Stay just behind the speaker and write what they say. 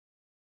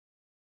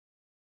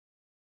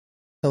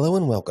Hello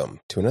and welcome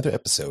to another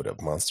episode of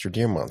Monster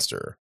Dear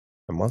Monster,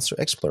 a monster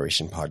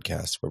exploration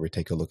podcast where we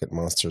take a look at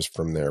monsters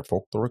from their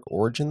folkloric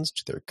origins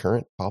to their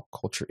current pop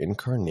culture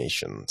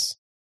incarnations.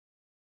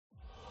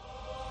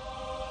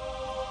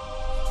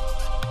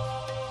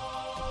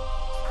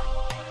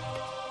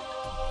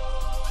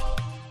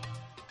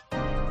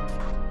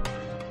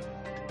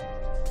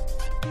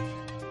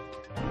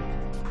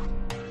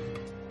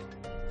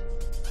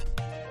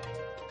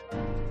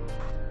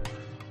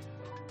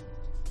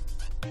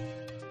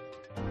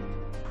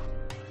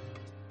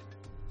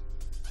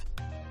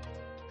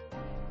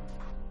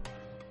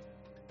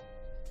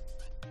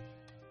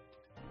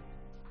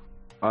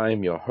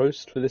 I'm your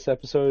host for this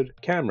episode,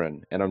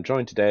 Cameron, and I'm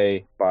joined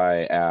today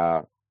by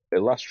our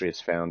illustrious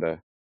founder,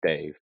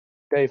 Dave.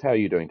 Dave, how are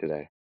you doing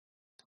today?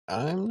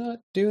 I'm not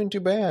doing too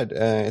bad.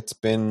 It's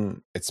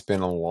been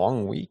a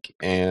long week,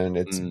 and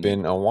it's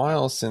been a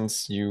while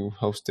since you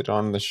hosted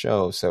on the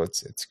show, so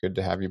it's good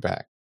to have you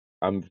back.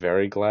 I'm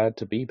very glad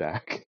to be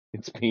back.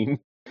 It's been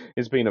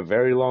a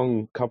very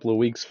long couple of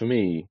weeks for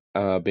me,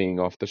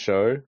 being off the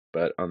show,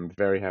 but I'm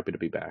very happy to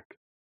be back.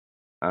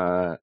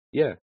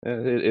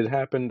 It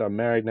happened. I'm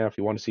married now. If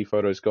you want to see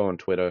photos, go on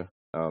Twitter.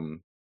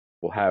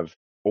 We'll have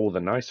all the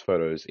nice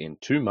photos in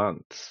 2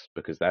 months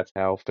because that's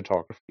how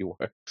photography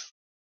works.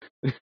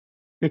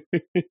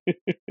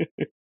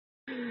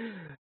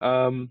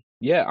 I'm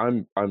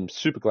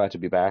super glad to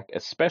be back,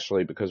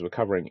 especially because we're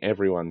covering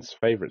everyone's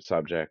favorite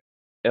subject,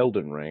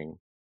 Elden Ring,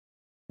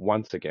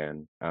 once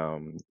again.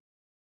 By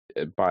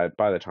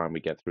the time we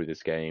get through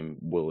this game,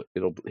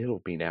 it'll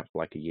be out for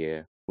like a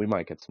year. We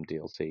might get some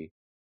DLC.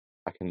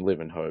 I can live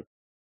in hope.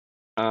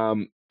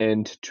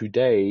 And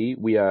today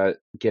we are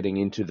getting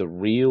into the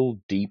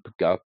real deep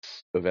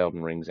guts of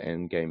Elden Ring's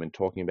endgame and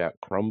talking about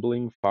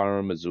Crumbling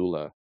Farum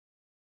Azula,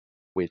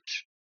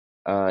 which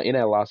in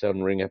our last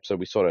Elden Ring episode,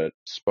 we sort of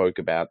spoke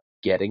about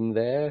getting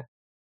there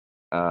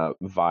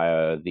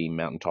via the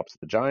mountaintops of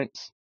the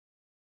giants.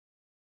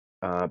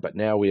 But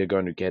now we are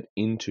going to get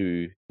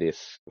into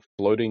this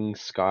floating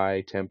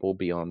sky temple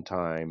beyond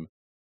time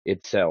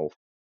itself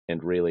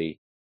and really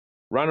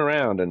run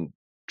around and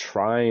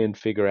try and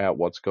figure out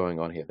what's going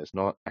on here. There's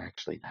not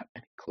actually that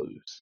many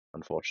clues,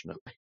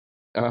 unfortunately.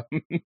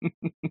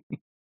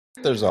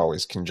 There's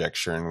always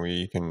conjecture, and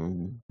we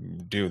can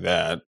do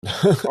that.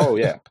 Oh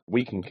yeah,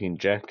 we can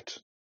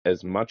conject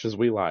as much as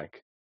we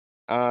like.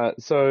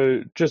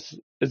 So just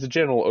as a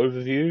general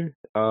overview,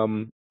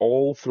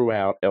 all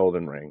throughout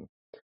Elden Ring,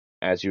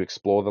 as you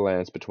explore the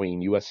lands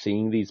between, you are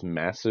seeing these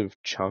massive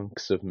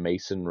chunks of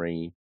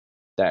masonry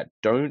that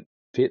don't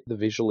fit the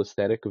visual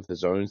aesthetic of the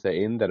zones they're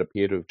in, that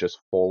appear to have just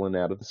fallen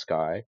out of the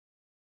sky.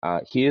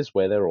 Here's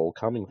where they're all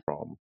coming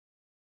from.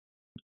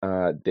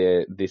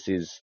 This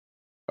is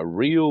a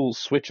real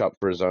switch up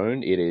for a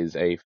zone. It is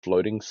a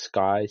floating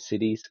sky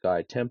city,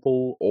 sky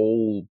temple,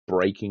 all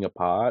breaking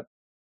apart.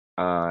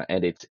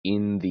 And it's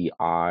in the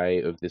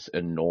eye of this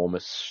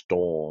enormous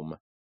storm,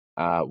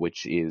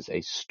 which is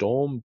a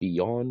storm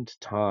beyond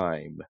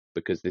time,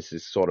 because this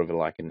is sort of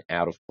like an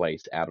out of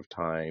place, out of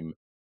time,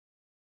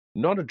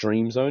 not a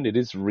dream zone. It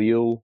is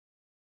real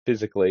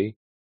physically,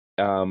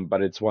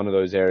 but it's one of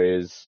those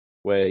areas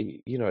where,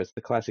 it's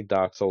the classic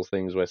Dark Souls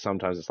things where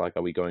sometimes it's like,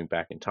 are we going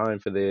back in time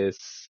for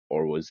this,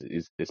 or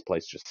is this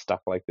place just stuck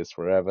like this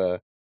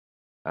forever?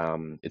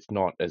 It's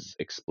not as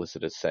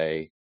explicit as,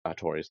 say,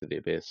 Artorias of the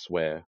Abyss,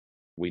 where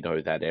we know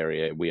that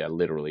area, we are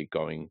literally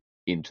going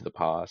into the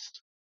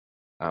past.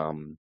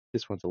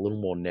 This one's a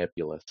little more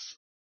nebulous,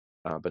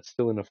 but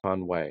still in a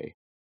fun way.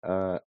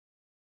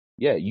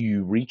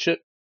 You reach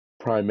it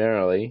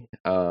primarily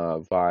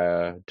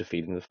via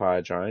defeating the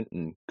fire giant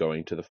and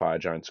going to the fire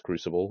giant's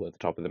crucible at the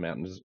top of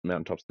the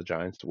mountaintops of the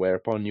giants,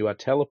 whereupon you are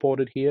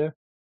teleported here.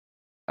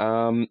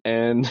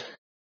 And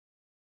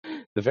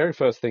the very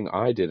first thing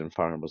I did in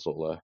Farum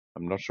Azula,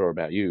 I'm not sure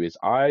about you, is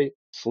I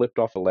slipped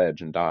off a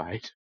ledge and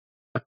died.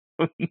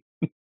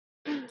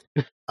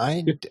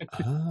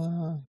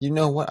 You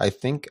know what? I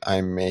think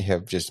I may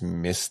have just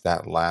missed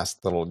that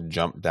last little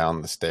jump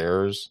down the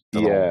stairs,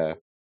 the little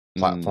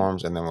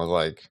platforms, and then was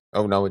like,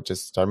 oh no, it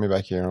just started me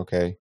back here.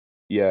 Okay.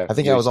 Yeah. I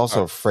think I was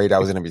also afraid I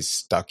was going to be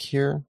stuck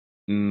here.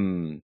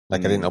 Like I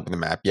didn't open the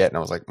map yet, and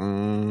I was like,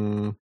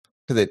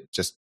 because it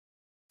just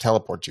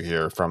teleports you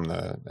here from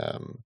the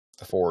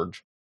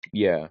forge.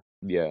 Yeah.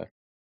 The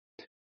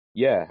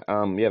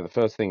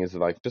first thing is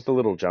like just a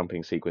little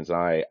jumping sequence.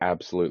 I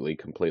absolutely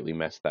completely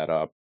messed that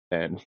up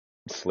and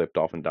slipped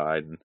off and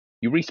died. And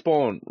you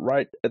respawn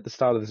right at the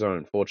start of the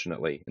zone,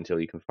 fortunately, until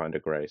you can find a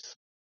grace.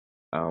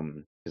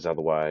 Because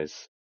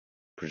otherwise,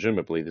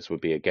 presumably, this would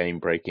be a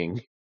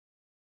game-breaking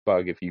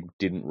bug if you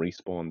didn't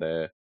respawn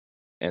there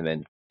and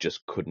then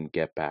just couldn't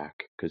get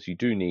back. Because you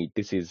do need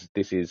this is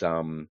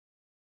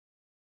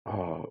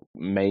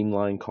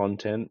mainline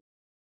content,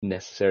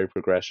 necessary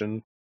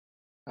progression.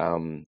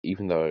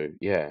 Even though,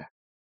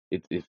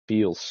 it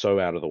feels so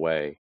out of the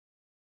way.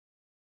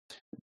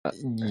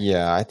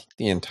 Yeah, I think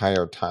the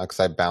entire time, because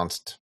I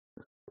bounced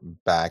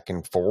back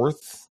and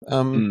forth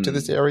to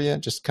this area,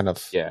 just kind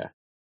of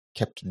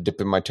kept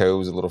dipping my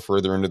toes a little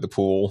further into the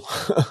pool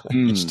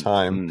each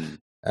time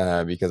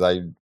because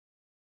I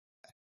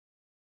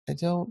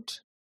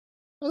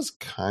was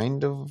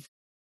kind of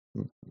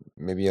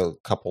maybe a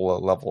couple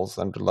of levels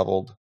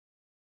under-leveled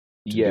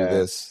to do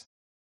this.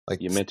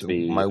 Like, you're meant to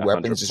be my 100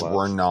 weapons just were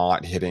plus.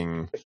 not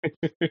hitting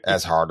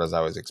as hard as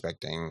I was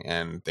expecting,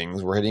 and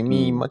things were hitting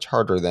me much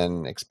harder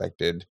than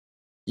expected,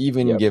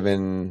 even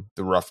given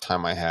the rough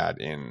time I had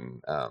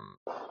in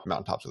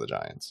Mountaintops of the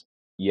Giants.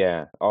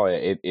 Yeah. Oh,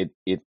 yeah.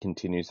 It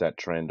continues that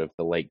trend of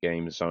the late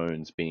game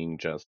zones being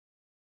just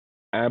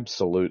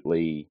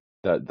absolutely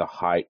the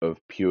height of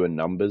pure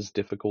numbers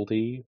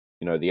difficulty.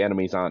 You know, the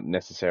enemies aren't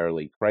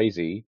necessarily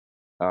crazy,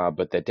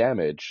 but their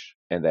damage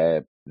and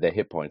their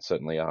hit points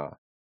certainly are.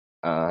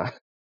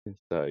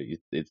 So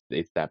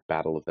it's that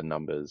battle of the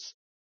numbers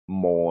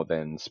more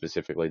than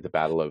specifically the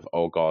battle of,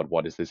 oh God,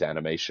 what is this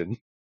animation?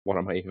 What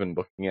am I even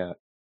looking at?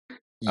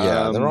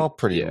 Yeah, they're all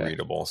pretty Yeah.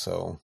 readable,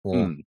 so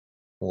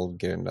we'll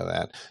get into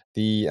that.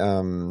 The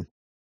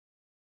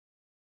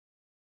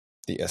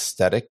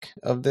aesthetic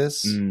of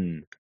this,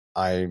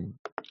 I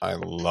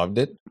loved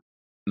it.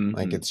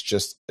 Like, it's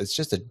just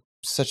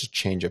such a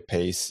change of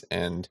pace,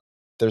 and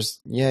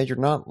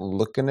you're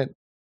looking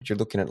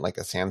at like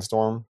a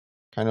sandstorm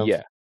kind of.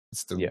 Yeah.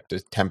 It's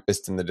the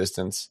tempest in the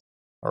distance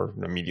or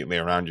immediately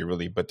around you,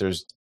 really, but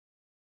there's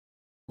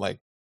like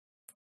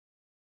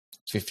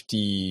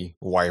 50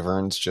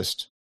 wyverns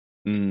just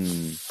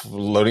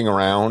floating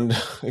around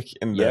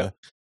in the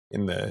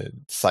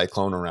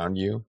cyclone around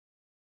you.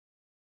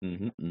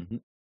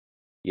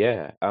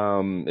 Yeah,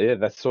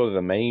 that's sort of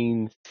the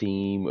main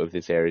theme of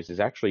this area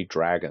is actually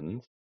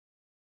dragons,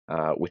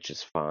 which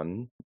is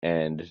fun,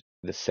 and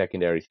the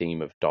secondary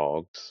theme of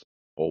dogs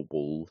or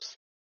wolves.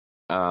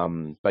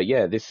 But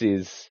yeah, this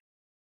is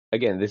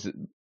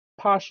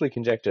partially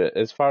conjecture.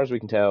 As far as we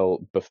can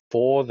tell,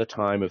 before the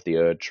time of the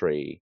Erd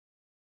Tree,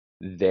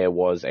 there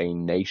was a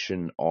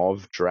nation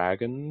of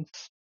dragons,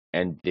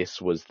 and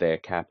this was their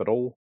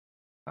capital,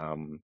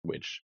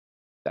 which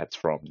that's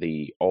from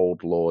the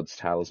Old Lord's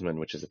Talisman,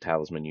 which is a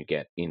talisman you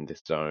get in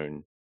this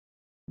zone.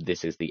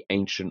 This is the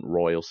ancient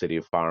royal city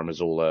of Farum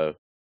Azula,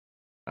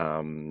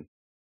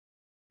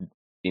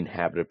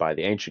 inhabited by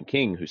the ancient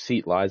king, whose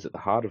seat lies at the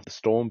heart of the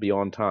storm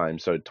beyond time.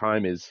 So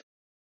time is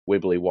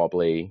wibbly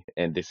wobbly,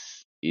 and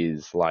this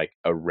is like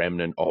a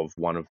remnant of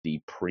one of the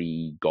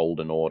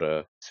pre-Golden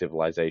Order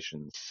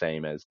civilizations,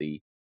 same as the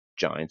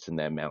giants in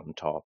their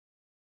mountaintop,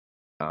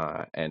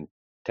 and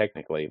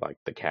technically like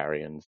the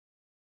Carians,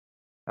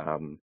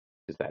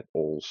 is that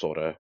all sort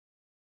of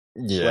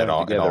it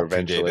all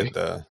eventually.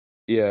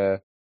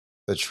 predated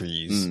the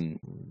trees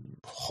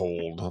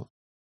hold.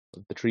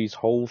 The tree's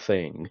whole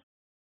thing.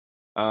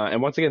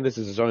 And once again, this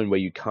is a zone where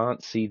you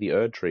can't see the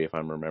Erd Tree, if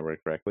I'm remembering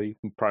correctly,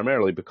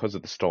 primarily because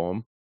of the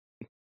storm.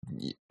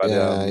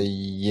 But,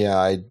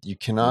 you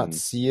cannot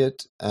see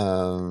it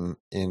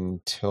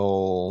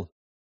until,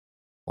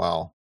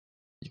 well,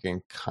 you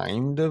can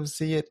kind of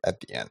see it at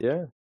the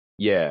end.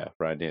 Yeah,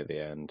 right near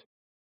the end.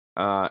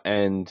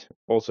 And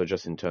also,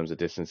 just in terms of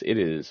distance, it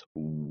is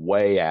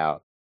way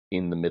out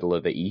in the middle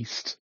of the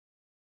east.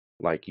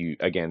 Like,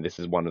 this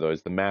is one of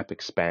those, the map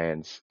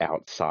expands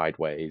out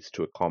sideways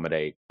to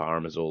accommodate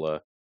Farum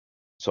Azula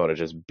sort of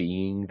just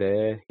being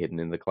there, hidden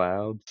in the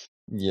clouds.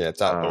 Yeah,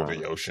 it's out over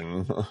the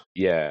ocean.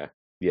 Yeah,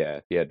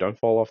 don't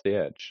fall off the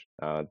edge.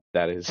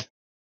 That is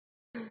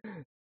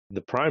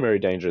the primary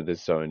danger of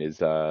this zone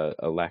is a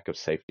lack of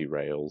safety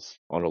rails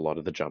on a lot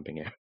of the jumping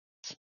areas.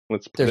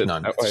 Let's put There's it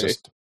none. that It's way.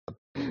 just a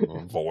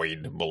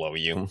void below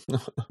you.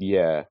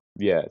 Yeah,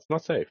 it's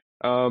not safe.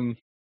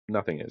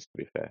 Nothing is, to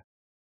be fair.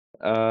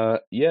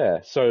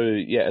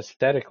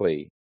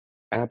 Aesthetically,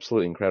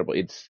 absolutely incredible.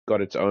 It's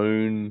got its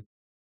own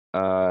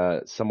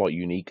somewhat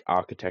unique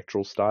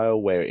architectural style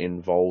where it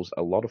involves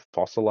a lot of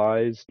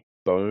fossilized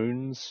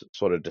bones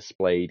sort of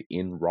displayed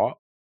in rock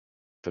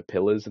for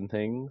pillars and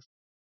things.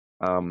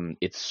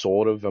 It's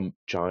sort of a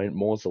giant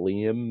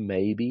mausoleum,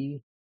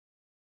 maybe.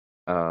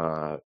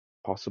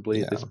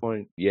 Possibly at this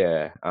point.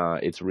 Yeah.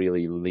 It's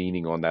really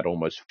leaning on that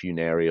almost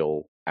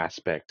funereal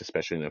aspect,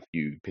 especially in a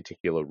few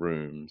particular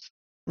rooms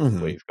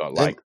where you've got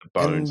like the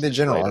bones. And the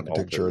general displayed on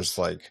architecture altars. is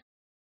like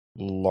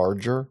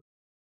larger.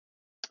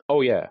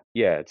 Oh yeah.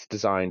 It's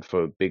designed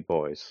for big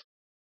boys,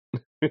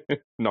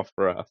 not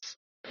for us.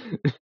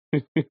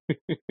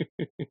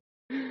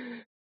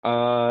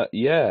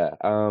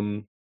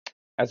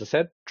 As I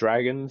said,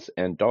 dragons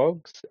and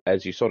dogs.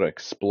 As you sort of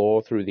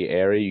explore through the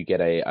area, you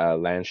get a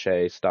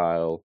Lanchet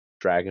style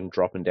dragon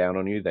dropping down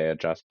on you. They are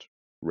just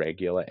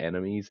regular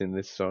enemies in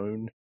this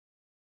zone.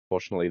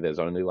 Fortunately, there's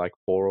only like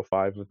 4 or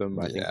 5 of them,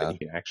 I think, that you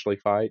can actually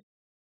fight.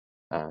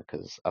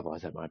 Because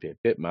otherwise that might be a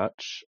bit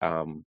much.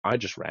 I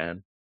just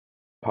ran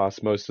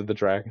past most of the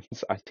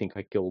dragons. I think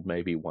I killed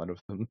maybe one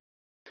of them.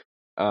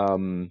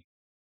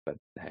 But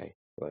hey,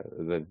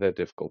 they're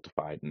difficult to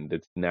fight, and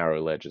it's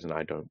narrow ledges, and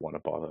I don't want to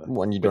bother.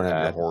 When you don't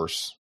have your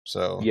horse,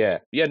 so yeah,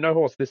 no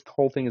horse. This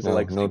whole thing is a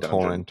legacy no dungeon.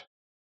 torrent.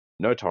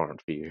 No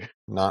torrent for you.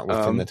 Not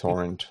within the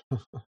torrent.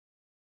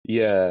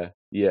 Yeah.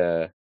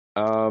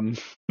 Um,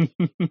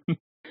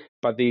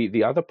 but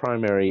the other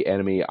primary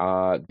enemy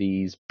are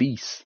these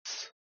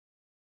beasts,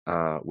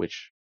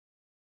 which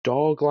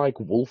dog-like,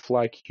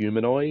 wolf-like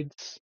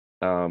humanoids,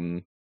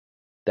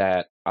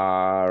 that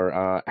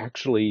are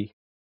actually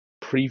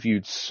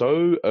previewed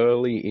so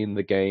early in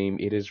the game,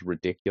 it is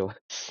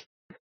ridiculous.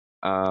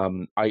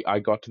 I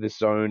got to this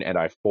zone and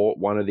I fought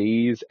one of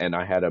these, and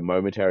I had a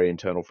momentary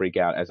internal freak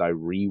out as I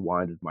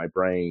rewinded my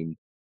brain.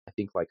 I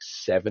think like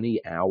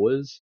 70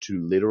 hours to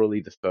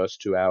literally the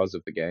first 2 hours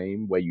of the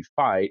game, where you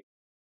fight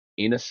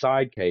in a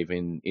side cave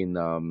in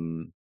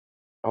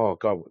oh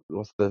god,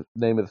 what's the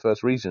name of the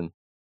first region?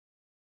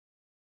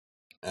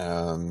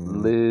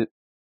 Li,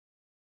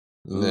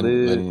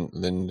 Li,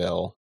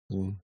 Lindell.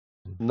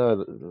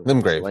 no,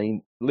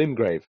 Limgrave.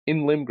 Limgrave.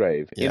 In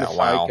Limgrave, in a side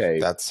wow,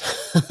 cave.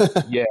 that's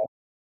Yeah,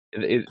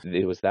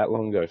 it was that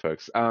long ago,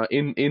 folks.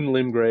 In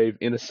Limgrave,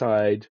 in a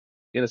side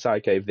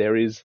cave, there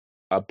is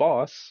a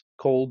boss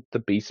called the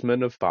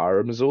Beastman of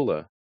Fara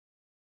Missoula.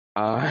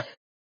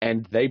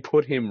 And they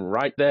put him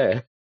right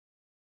there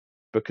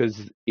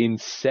because in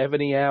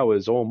 70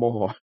 hours or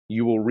more,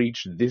 you will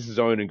reach this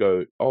zone and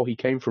go, oh, he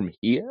came from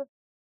here?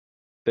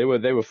 They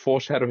were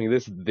foreshadowing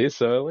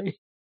this early?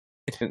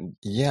 And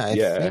yeah, I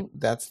think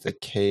that's the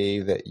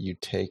cave that you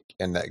take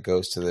and that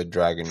goes to the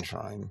Dragon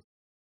Shrine.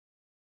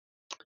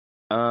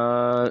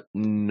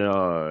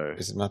 No.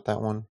 Is it not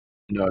that one?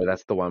 No,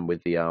 that's the one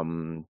with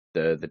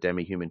the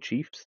demi-human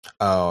chiefs.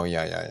 Oh,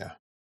 yeah.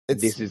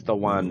 This is the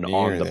one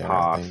on the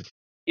path.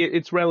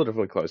 It's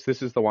relatively close.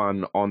 This is the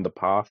one on the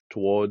path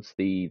towards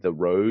the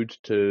road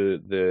to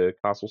the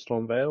Castle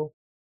Stormvale.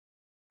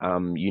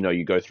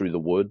 You go through the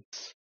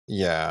woods.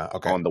 Yeah,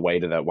 okay. On the way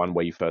to that one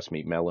where you first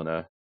meet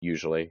Melina,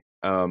 usually.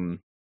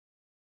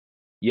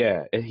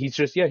 Yeah, he's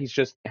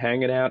just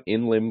hanging out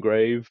in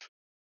Limgrave,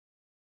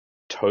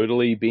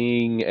 totally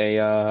being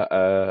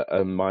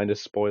a minor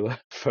spoiler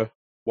for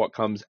what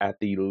comes at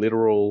the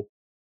literal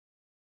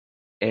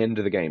end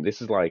of the game.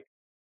 This is like,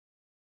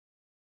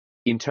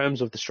 in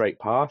terms of the straight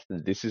path,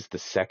 this is the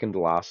second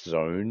last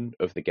zone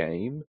of the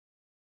game.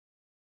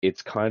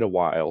 It's kind of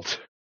wild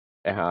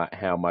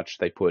how much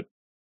they put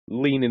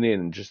leaning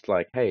in, just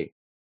like, hey,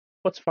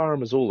 what's Fara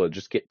Missoula?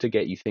 Just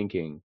get you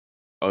thinking,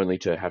 only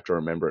to have to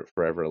remember it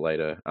forever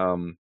later.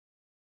 You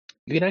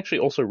can actually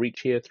also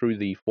reach here through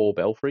the 4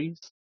 belfries.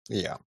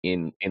 Yeah.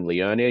 In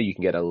Liurnia, you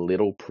can get a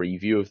little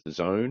preview of the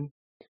zone,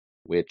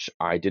 which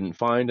I didn't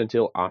find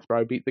until after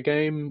I beat the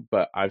game,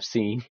 but I've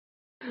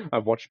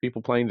watched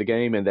people playing the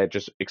game and they're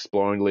just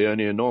exploring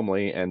Liurnia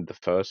normally, and the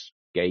first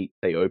gate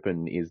they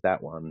open is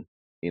that one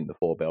in the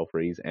 4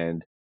 belfries,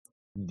 and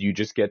you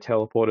just get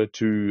teleported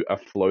to a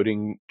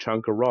floating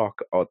chunk of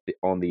rock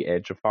on the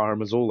edge of Fara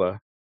Missoula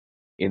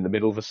in the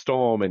middle of a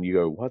storm, and you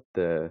go, what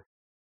the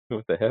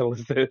hell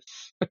is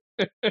this?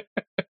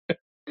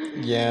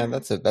 Yeah,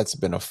 that's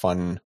been a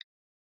fun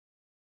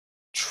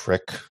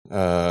trick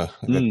that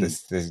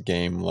this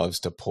game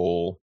loves to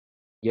pull.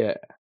 Yeah.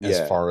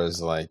 As far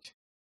as like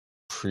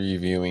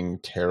previewing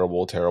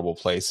terrible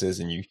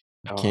places, and you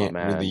can't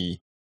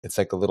really. It's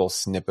like a little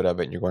snippet of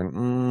it, and you're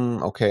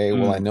going, okay,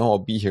 well, I know I'll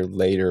be here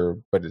later,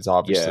 but it's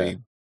obviously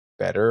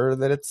better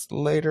that it's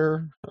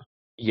later.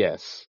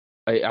 Yes.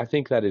 I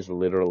think that is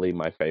literally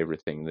my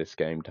favorite thing this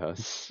game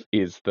does,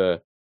 is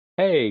the,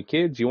 hey,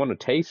 kids, you want to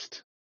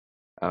taste?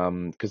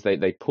 Because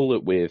they pull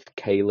it with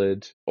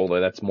Caelid,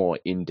 although that's more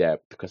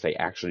in-depth because they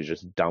actually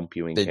just dump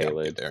you in Caelid. They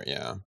dump you there,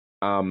 yeah.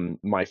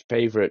 My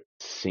favorite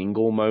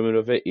single moment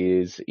of it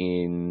is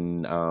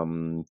in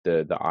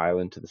the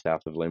island to the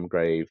south of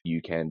Limgrave.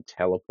 You can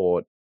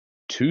teleport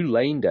to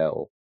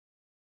Lanedale,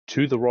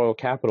 to the royal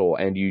capital,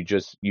 and you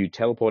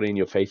teleport in,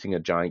 you're facing a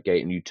giant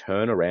gate, and you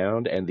turn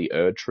around and the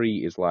Erd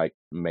tree is like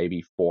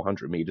maybe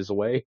 400 meters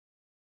away.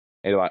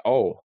 And you're like,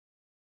 oh,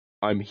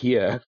 I'm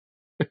here.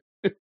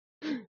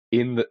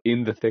 in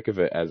the thick of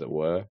it, as it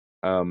were.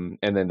 And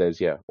then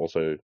there's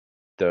also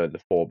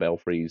the 4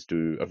 belfries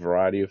do a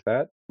variety of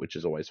that, which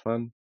is always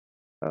fun.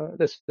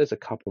 There's a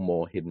couple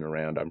more hidden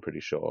around, I'm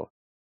pretty sure.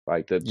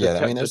 Like there's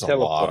a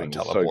lot of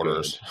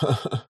teleporters.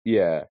 So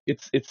yeah,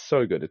 it's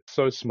so good. It's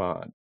so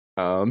smart.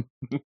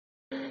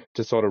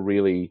 To sort of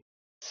really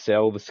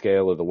sell the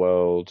scale of the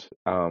world.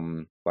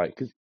 Like,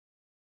 'cause,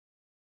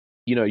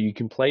 you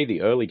can play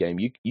the early game.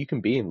 You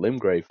can be in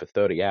Limgrave for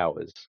 30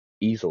 hours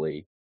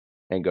easily,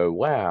 and go,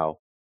 wow,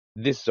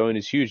 this zone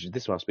is huge.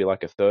 This must be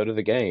like a third of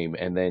the game.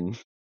 And then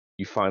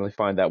you finally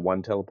find that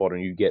one teleporter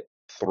and you get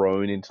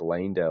thrown into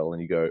Lanedale,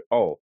 and you go,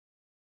 oh,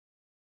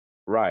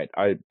 right,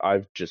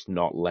 I've just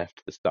not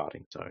left the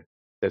starting zone.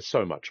 There's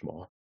so much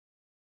more.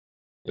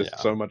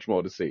 There's so much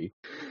more to see.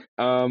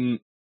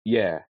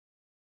 Yeah.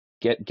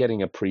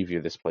 Getting a preview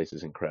of this place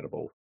is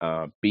incredible.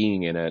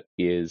 Being in it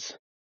is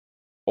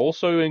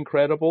also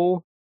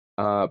incredible,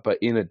 but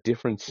in a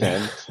different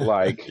sense.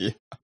 Like,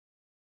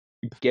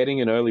 getting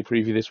an early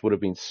preview of this would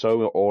have been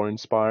so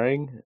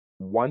awe-inspiring.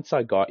 Once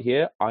I got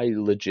here, I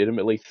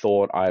legitimately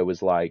thought I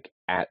was like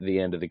at the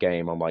end of the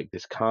game. I'm like,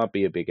 this can't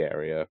be a big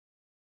area.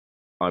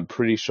 I'm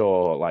pretty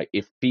sure, like,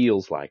 it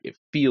feels like at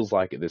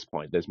this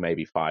point there's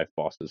maybe 5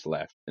 bosses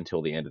left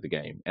until the end of the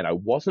game, and I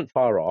wasn't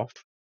far off.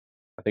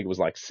 I think it was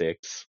like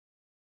 6,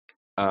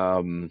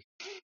 5.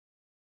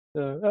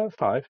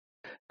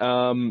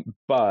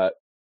 But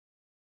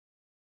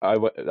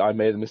I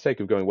made the mistake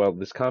of going, well,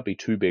 this can't be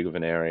too big of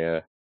an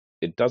area.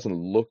 It doesn't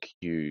look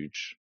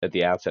huge at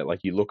the outset.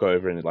 Like, you look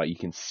over and like you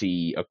can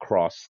see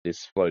across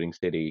this floating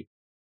city,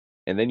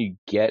 and then you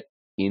get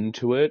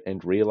into it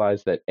and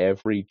realize that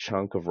every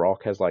chunk of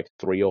rock has like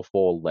 3 or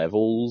 4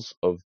 levels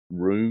of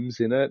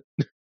rooms in it,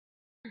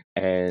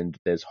 and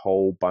there's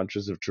whole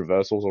bunches of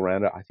traversals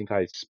around it. I think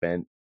I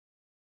spent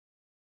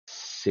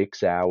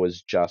 6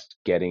 hours just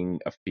getting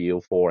a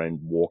feel for and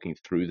walking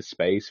through the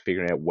space,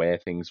 figuring out where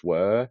things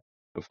were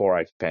before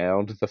I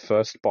found the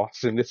first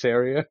boss in this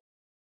area.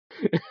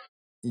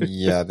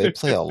 Yeah, they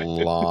play a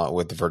lot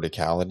with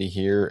verticality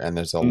here, and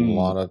there's a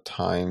lot of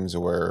times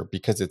where,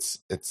 because it's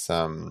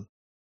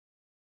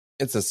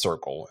a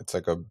circle. It's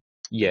like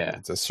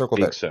it's a circle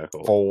that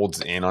folds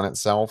in on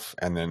itself,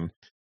 and then,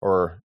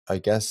 or I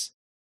guess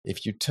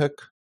if you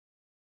took,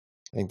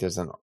 I think there's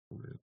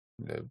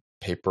the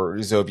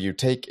paper. So if you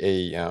take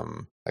a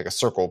like a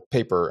circle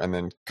paper and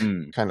then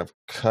kind of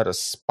cut a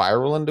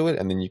spiral into it,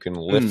 and then you can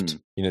lift.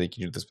 You know, you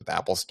can do this with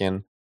apple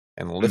skin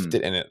and lift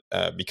it, and it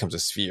becomes a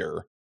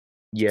sphere.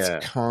 Yeah,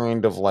 it's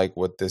kind of like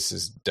what this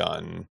has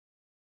done.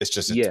 It's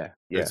just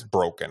it's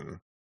broken.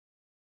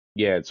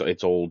 Yeah,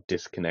 it's all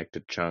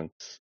disconnected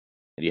chunks,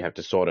 and you have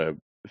to sort of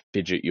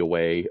fidget your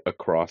way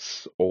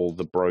across all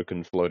the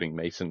broken floating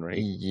masonry.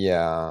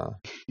 Yeah.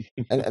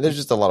 And there's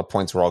just a lot of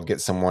points where I'll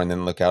get somewhere and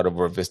then look out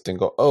over a vista and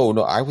go, oh,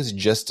 no, I was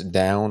just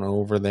down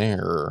over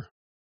there.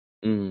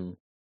 But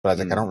I was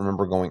like, I don't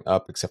remember going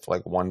up except for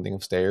like one thing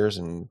of stairs,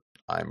 and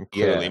I'm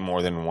clearly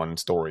more than one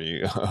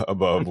story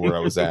above where I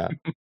was at.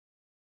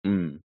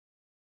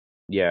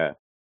 Yeah.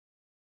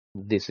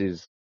 This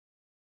is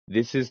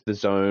the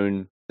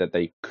zone that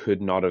they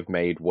could not have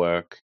made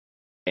work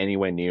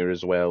anywhere near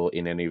as well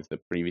in any of the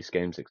previous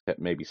games except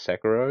maybe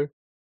Sekiro.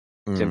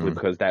 Simply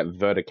because that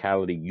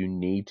verticality, you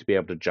need to be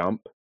able to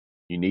jump,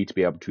 you need to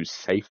be able to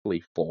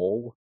safely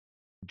fall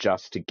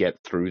just to get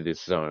through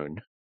this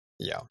zone.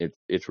 Yeah.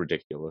 It's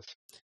ridiculous.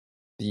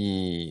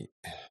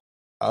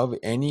 Of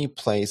any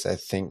place, I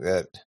think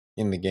that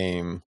in the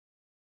game,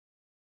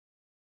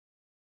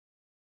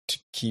 to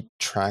keep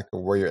track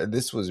of where you're,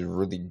 this was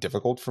really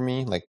difficult for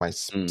me. Like, my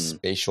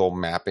spatial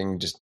mapping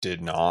just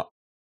did not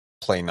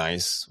play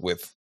nice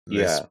with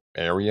this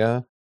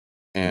area.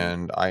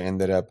 And I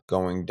ended up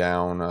going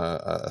down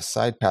a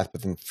side path,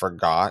 but then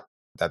forgot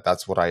that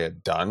that's what I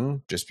had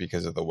done, just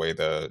because of the way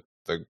the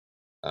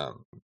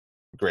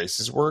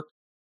graces work.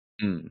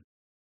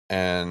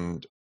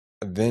 And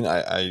then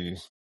I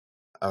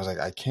was like,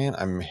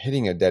 I'm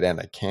hitting a dead end.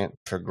 I can't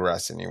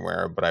progress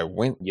anywhere. But I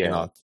went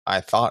I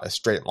thought a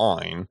straight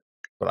line,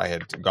 but I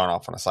had gone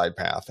off on a side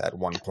path at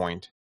one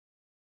point.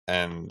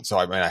 And so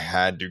I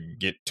had to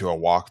get to a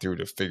walkthrough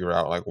to figure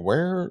out, like,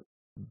 where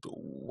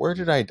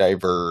did I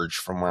diverge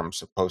from where I'm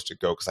supposed to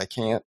go? Because I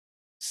can't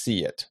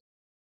see it.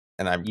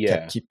 And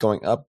I keep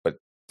going up, but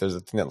there's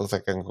a thing that looks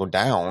like I can go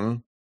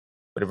down.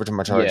 But every time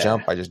I try to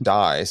jump, I just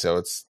die.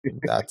 So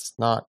that's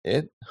not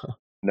it.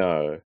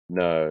 No.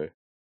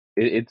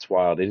 It's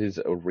wild. It is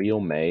a real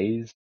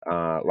maze.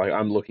 Like,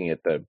 I'm looking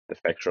at the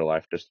Fectra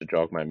Life just to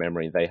jog my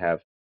memory. They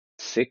have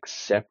 6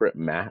 separate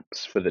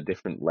maps for the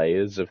different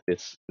layers of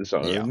this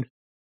zone.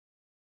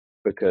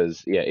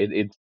 Because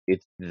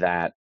it's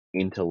that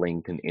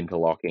interlinked and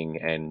interlocking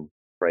and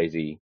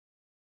crazy.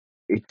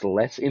 It's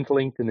less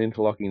interlinked and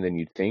interlocking than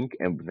you'd think,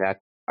 and that,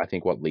 I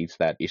think, what leads to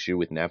that issue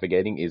with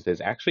navigating is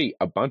there's actually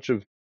a bunch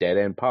of dead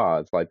end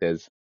paths. Like,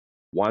 there's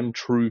one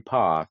true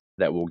path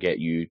that will get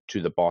you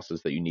to the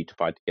bosses that you need to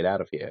fight to get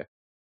out of here.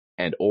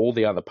 And all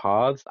the other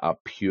paths are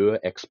pure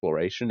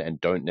exploration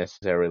and don't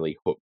necessarily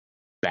hook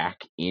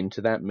back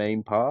into that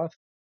main path.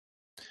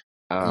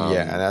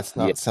 And that's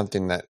not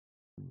something that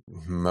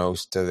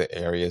most of the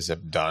areas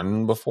have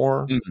done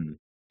before.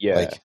 Yeah,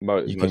 like,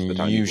 you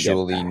can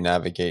usually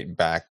navigate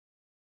back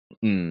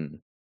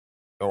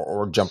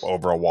or jump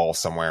over a wall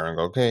somewhere and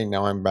go, okay,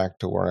 now I'm back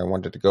to where I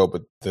wanted to go,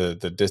 but the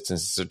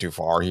distances are too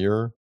far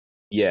here.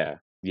 Yeah,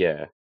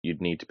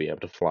 you'd need to be able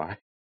to fly.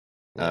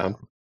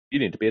 You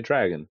need to be a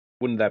dragon.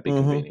 Wouldn't that be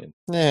convenient?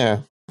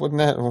 Yeah, wouldn't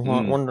that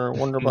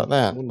wonder about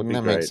that? Wouldn't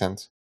that make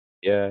sense?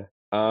 Yeah.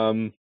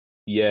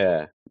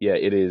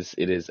 It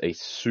is a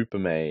super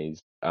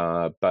maze.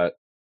 But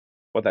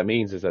what that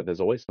means is that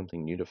there's always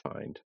something new to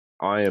find.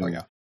 I am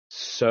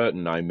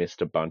certain I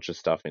missed a bunch of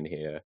stuff in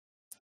here.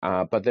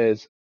 But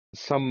there's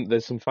some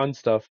fun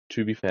stuff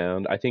to be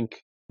found. I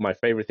think my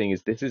favorite thing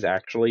is this is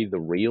actually the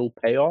real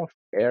payoff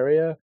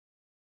area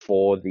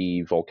for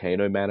the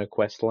Volcano Manor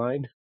quest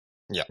line.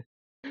 Yeah.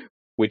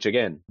 Which,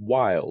 again,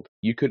 wild.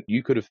 You could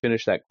have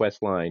finished that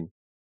quest line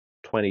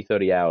 20,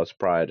 30 hours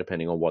prior,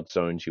 depending on what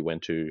zones you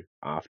went to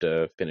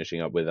after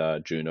finishing up with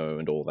Juno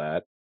and all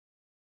that.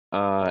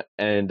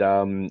 And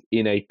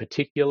in a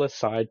particular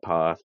side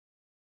path,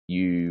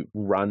 you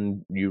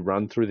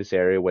run through this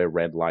area where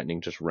red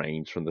lightning just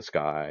rains from the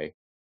sky,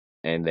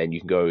 and then you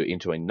can go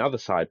into another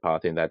side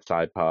path in that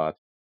side path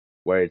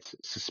where it's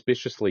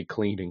suspiciously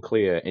clean and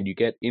clear, and you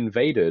get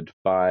invaded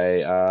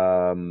by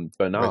Right,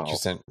 Bernal. you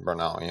sent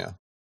Bernal, yeah.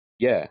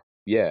 Yeah,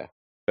 yeah.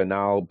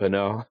 Bernal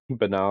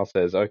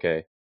says,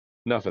 "Okay,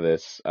 enough of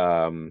this.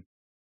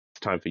 It's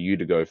time for you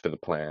to go for the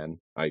plan,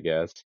 I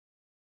guess."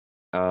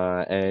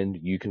 And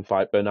you can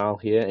fight Bernal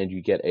here, and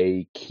you get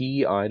a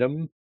key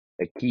item,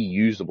 a key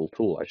usable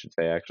tool, I should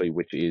say, actually,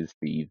 which is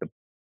the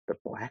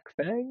Black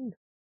Fang.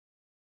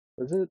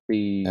 Was it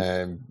the?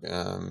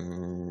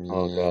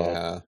 Oh God,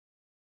 Yeah.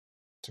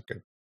 It's like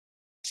a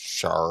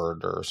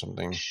shard or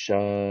something.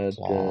 Shard.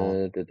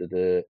 Claw.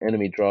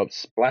 Enemy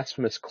drops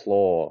Blasphemous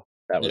Claw.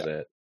 That was Yeah.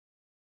 it.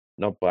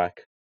 Not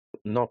Black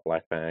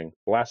Fang.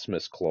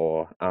 Blasphemous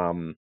Claw.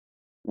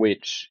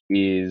 Which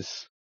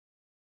is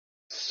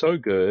so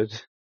good.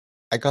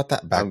 I got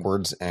that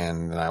backwards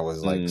and then I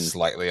was like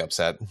slightly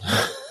upset.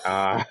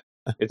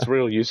 It's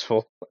real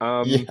useful.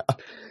 Yeah.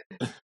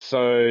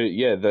 So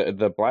yeah,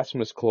 the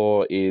Blasphemous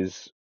Claw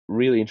is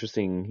really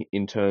interesting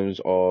in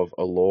terms of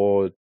a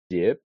lore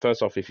dip.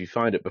 First off, if you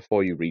find it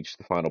before you reach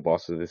the final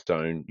boss of this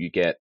zone, you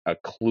get a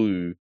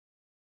clue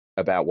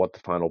about what the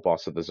final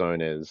boss of the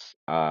zone is.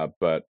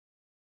 But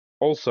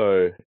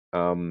also,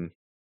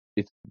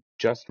 it's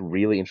just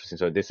really interesting.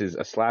 So this is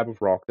a slab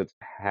of rock that's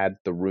had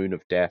the rune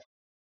of death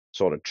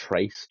sort of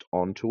traced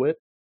onto it.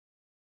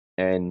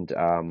 And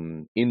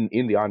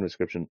in the item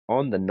description,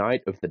 on the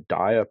night of the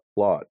dire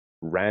plot,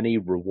 Ranni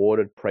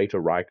rewarded Praetor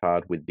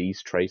Rykard with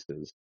these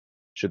traces.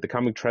 Should the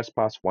coming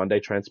trespass one day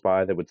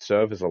transpire, they would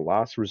serve as a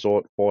last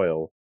resort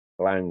foil,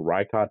 allowing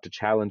Rykard to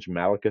challenge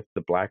Malekith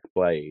the Black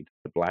Blade,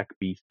 the black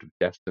beast of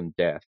destined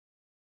death.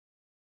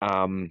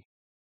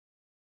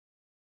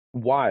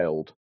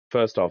 Wild.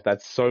 First off,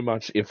 that's so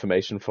much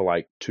information for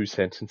like 2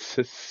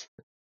 sentences.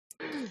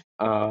 Yeah,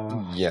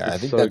 I It's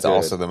think so that's good.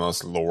 also the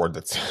most lore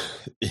that's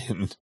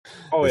in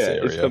Oh this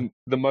yeah, it's area.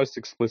 the most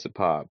explicit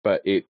part,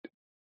 but it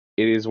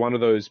is one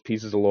of those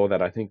pieces of lore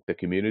that I think the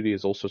community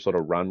is also sort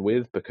of run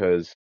with,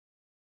 because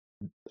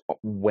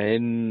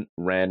when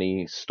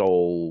Ranni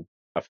stole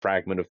a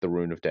fragment of the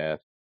Rune of Death,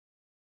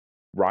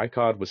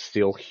 Rykard was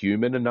still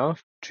human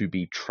enough to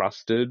be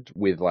trusted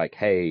with like,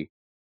 hey,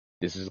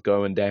 this is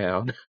going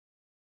down.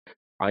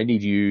 I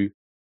need you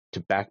to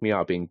back me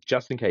up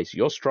just in case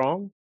you're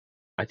strong.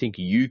 I think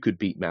you could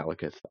beat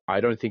Malekith. I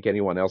don't think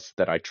anyone else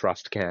that I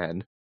trust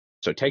can.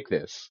 So take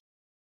this.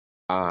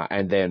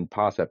 And then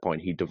past that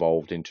point, he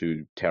devolved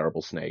into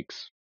Terrible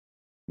Snakes,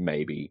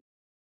 maybe.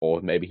 Or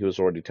maybe he was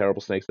already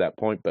Terrible Snakes at that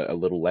point, but a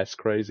little less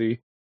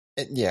crazy.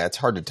 Yeah, it's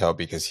hard to tell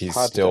because he's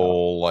Hard to tell.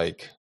 still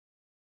like,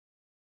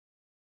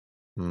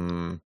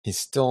 he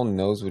still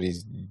knows what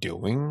he's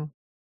doing,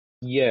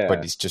 but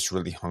Yeah. he's just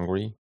really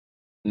hungry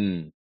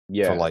for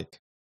Yeah. like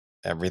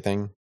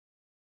everything.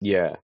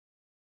 Yeah.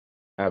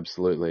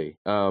 Absolutely.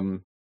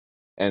 And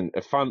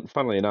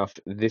funnily enough,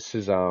 this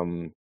is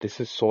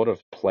sort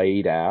of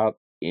played out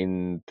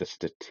in the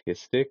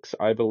statistics,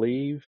 I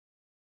believe.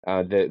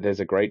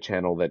 There's a great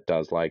channel that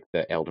does like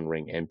the Elden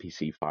Ring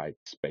NPC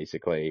fights,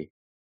 basically,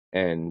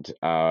 and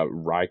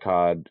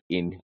Rykard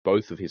in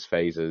both of his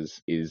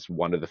phases is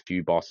one of the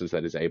few bosses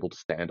that is able to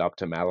stand up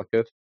to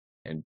Malekith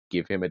and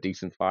give him a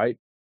decent fight.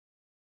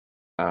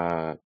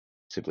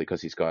 Simply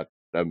because he's got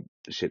a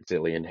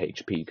shitzillion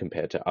HP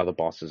compared to other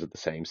bosses of the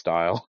same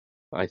style,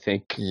 I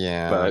think.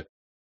 Yeah.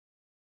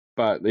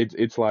 But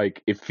it's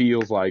like it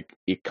feels like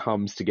it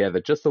comes together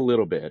just a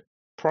little bit.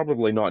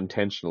 Probably not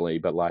intentionally,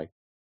 but like,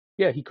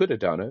 yeah, he could have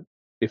done it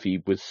if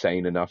he was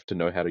sane enough to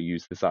know how to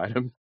use this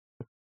item.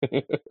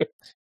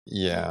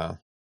 Yeah.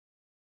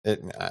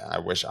 I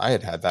wish I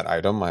had had that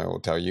item, I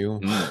will tell you.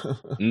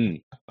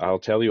 I'll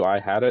tell you, I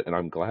had it, and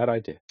I'm glad I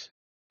did.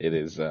 It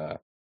is,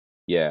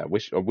 yeah. I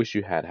wish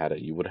you had it.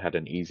 You would have had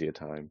an easier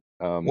time.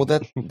 Well,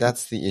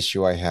 that's the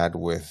issue I had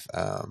with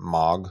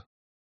Mog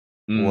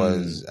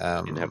was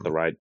didn't have the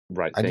right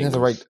I didn't have the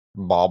things. right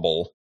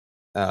bauble.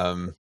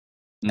 And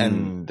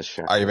The I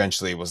shackle.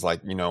 eventually was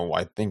like,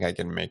 I think I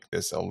can make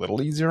this a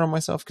little easier on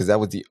myself, because that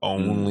was the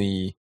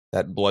only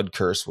that blood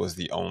curse was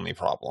the only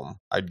problem.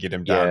 I'd get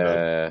him down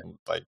to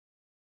like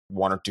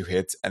 1 or 2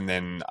 hits, and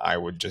then I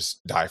would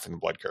just die from the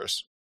blood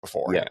curse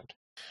beforehand.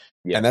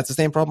 Yeah. And that's the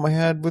same problem I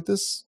had with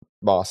this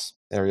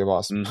area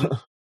boss.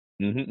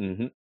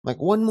 Like,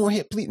 1 more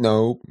hit, please.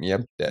 No,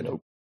 yep, dead.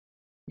 Nope.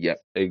 Yep,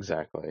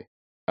 exactly.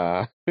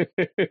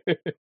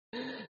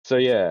 So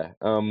yeah,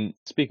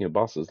 speaking of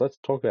bosses, let's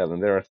talk about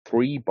them. There are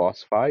 3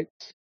 boss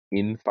fights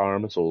in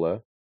Farum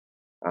Azula.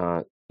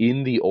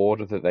 In the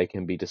order that they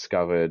can be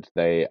discovered,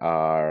 they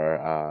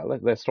are.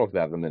 Let's talk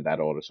about them in that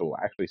order. So we'll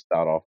actually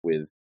start off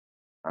with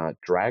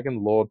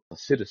Dragon Lord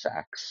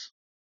Placidusax,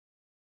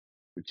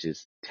 which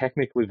is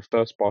technically the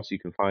first boss you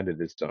can find in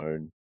this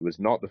zone. It was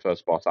not the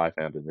first boss I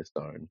found in this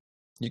zone.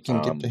 You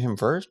can get to him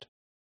first?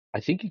 I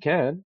think you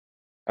can.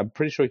 I'm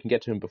pretty sure you can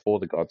get to him before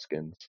the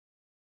Godskins.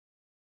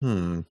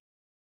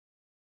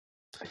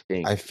 I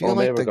think. I Or feel like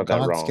maybe I the got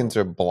that wrong. Godskins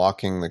are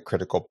blocking the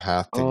critical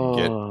path to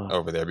get Oh,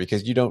 over there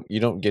because you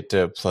don't get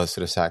to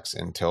Placidus Sax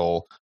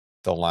until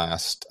the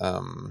last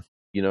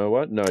you know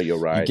what? No, you're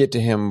you right. get to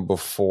him Mm.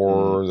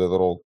 before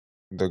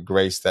the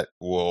grace that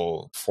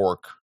will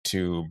fork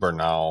to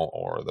Bernal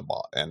or the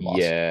end boss.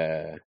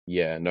 Yeah.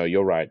 No,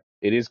 you're right.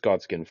 It is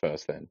Godskin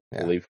first. Then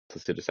we'll leave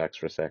Placidus Sax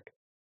for a sec.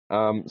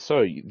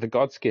 So the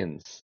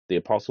Godskins, the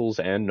apostles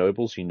and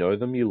nobles, you know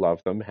them, you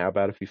love them. How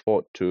about if you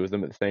fought two of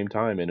them at the same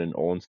time in an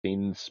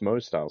Ornstein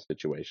Smo style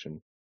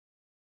situation?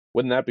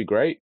 Wouldn't that be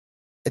great?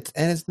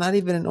 It's not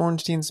even an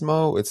Ornstein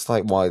Smo. It's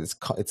like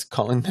it's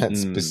calling that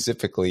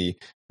specifically,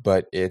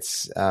 but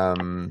it's I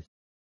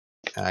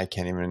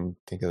can't even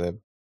think of the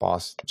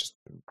boss. Just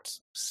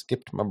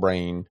skipped my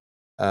brain.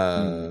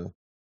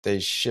 They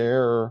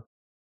share.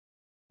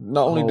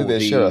 Not only do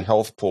they share a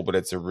health pool, but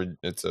it's a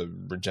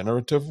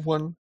regenerative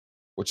one,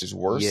 which is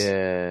worse.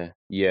 Yeah.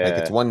 Like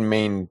it's one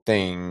main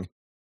thing,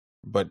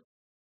 but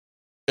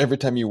every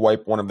time you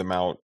wipe one of them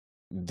out,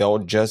 they'll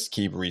just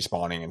keep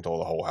respawning until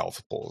the whole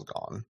health pool is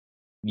gone.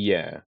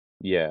 Yeah.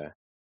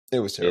 It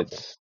was terrible.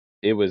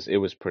 It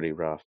was pretty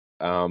rough.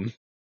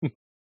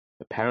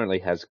 Apparently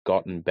has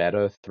gotten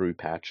better through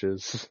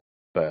patches,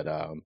 but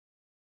I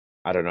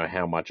don't know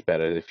how much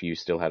better if you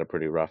still had a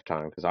pretty rough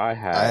time because I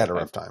had a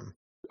rough time.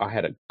 I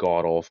had a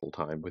god awful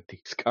time with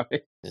these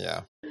guys.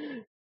 Yeah.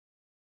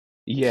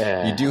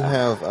 Yeah. You do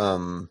have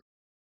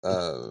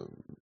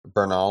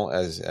Bernal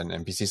as an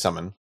NPC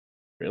summon.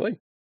 Really?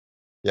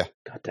 Yeah.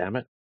 God damn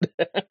it.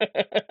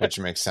 Which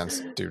makes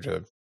sense due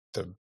to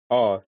the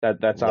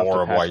that's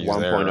lore after of why patch he's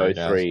there,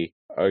 1.03.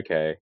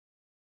 Okay.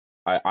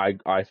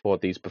 I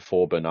thought these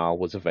before Bernal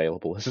was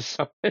available as a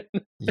summon.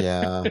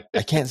 Yeah.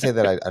 I can't say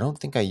that I don't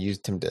think I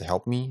used him to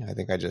help me. I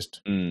think I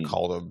just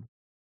called a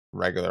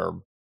regular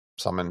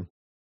summon.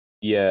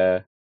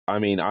 Yeah. I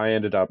mean, I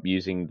ended up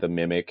using the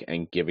Mimic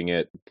and giving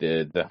it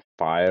the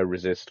fire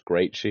resist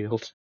great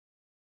shield.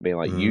 Being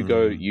like, you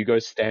go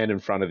stand in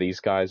front of these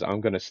guys.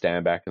 I'm gonna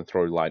stand back and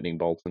throw lightning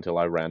bolts until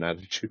I ran out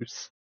of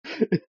juice.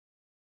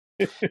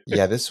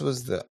 Yeah, this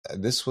was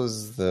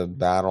the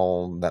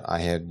battle that I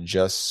had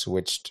just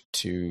switched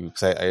to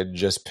because I had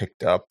just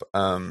picked up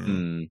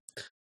the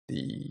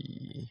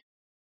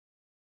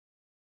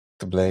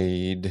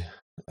blade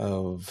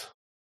of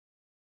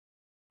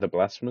the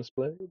blasphemous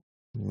blade.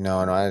 No,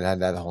 I had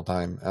that the whole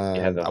time.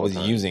 I was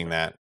using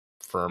that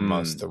for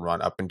most of the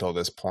run up until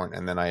this point,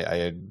 and then I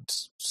had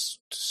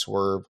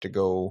swerved to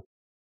go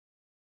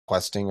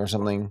questing or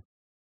something.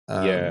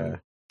 Yeah.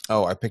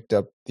 Oh, I picked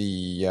up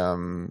the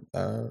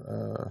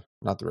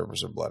not the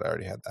Rivers of Blood. I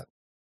already had that.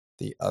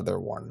 The other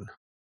one,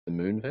 the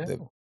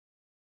Moonveil.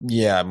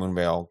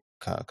 Moonveil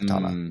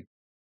katana.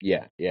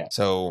 Yeah.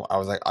 So I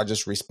was like, I'll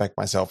just respect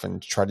myself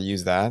and try to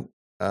use that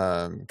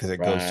because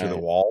it goes through the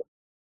wall,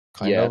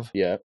 kind of.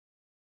 Yeah.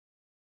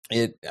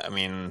 I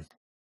mean,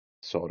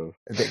 sort of.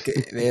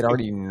 They had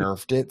already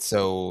nerfed it,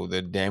 so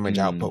the damage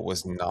output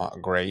was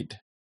not great.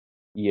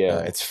 Yeah,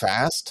 it's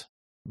fast,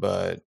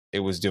 but it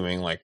was doing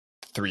like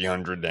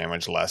 300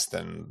 damage less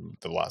than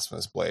the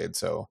Blasphemous Blade.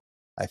 So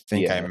I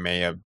think I may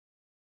have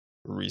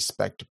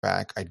respect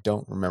back. I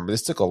don't remember.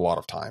 This took a lot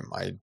of time.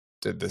 I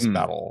did this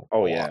battle.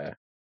 Oh yeah,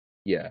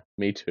 yeah.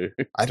 Me too.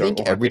 I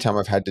think every time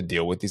I've had to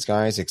deal with these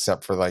guys,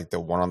 except for like the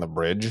one on the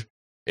bridge,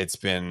 it's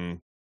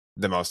been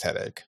the most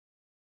headache.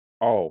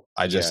 Oh,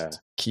 I just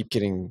keep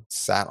getting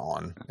sat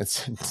on.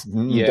 It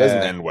doesn't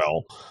end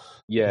well.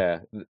 Yeah,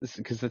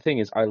 because the thing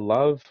is, I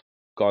love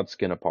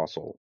Godskin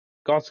Apostle.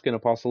 Godskin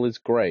Apostle is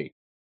great.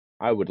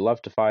 I would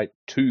love to fight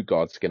two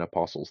Godskin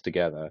Apostles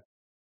together.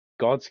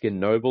 Godskin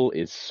Noble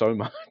is so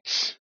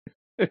much.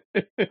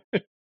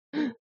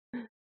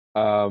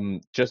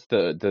 Just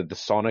the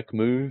Sonic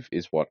move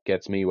is what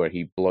gets me, where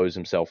he blows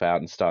himself out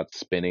and starts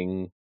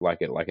spinning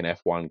like an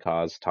F1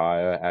 car's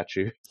tire at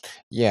you.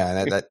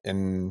 Yeah,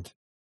 and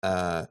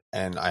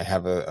I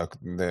have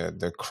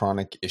the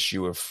chronic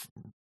issue of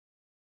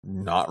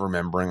not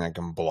remembering I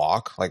can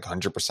block like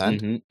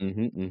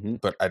 100%.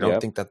 But I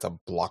don't think that's a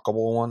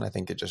blockable one. I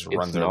think it just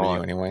runs over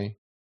you anyway.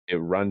 It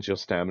runs your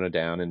stamina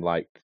down in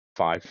like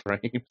 5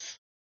 frames,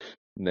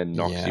 and then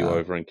knocks you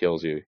over and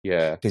kills you.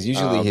 Yeah, because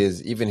usually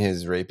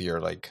his rapier,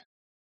 like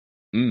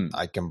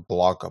I can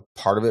block a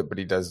part of it, but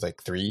he does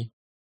like 3.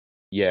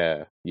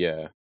 Yeah.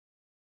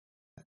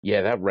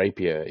 That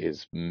rapier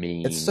is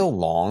mean. It's so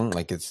long,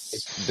 like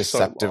it's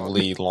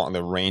deceptively so long.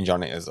 The range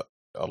on it is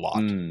a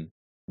lot.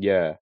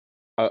 Yeah,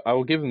 I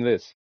will give him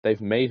this.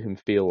 They've made him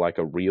feel like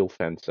a real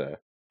fencer.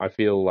 I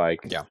feel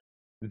like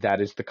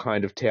that is the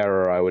kind of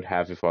terror I would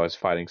have if I was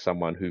fighting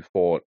someone who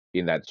fought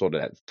in that sort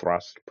of that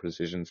thrust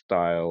precision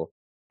style.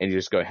 And you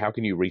just go, how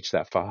can you reach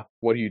that far?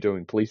 What are you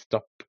doing? Please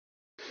stop.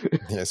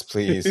 Yes,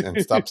 please.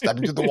 And stop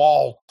stepping to the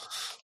wall.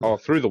 Oh,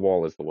 through the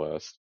wall is the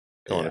worst.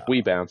 Come on, if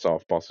we bounce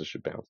off, bosses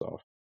should bounce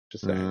off.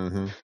 Just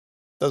saying.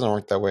 Doesn't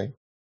work that way.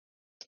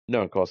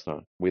 No, of course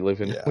not. We live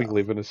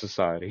in a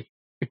society.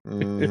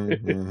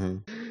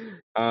 But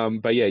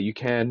yeah, you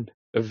can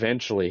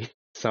eventually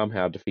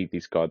somehow defeat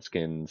these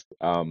Godskins.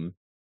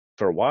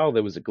 for a while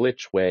there was a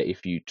glitch where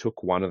if you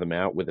took one of them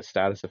out with a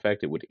status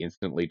effect, it would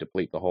instantly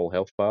deplete the whole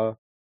health bar.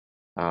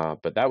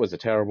 But that was a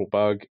terrible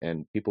bug,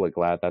 and people are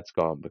glad that's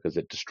gone because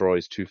it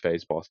destroys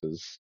 2-phase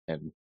bosses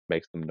and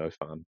makes them no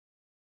fun.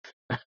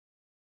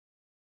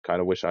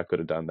 Kind of wish I could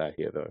have done that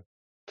here, though.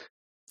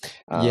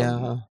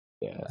 Yeah.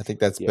 Yeah. I think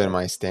that's been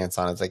my stance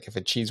on it. It's like, if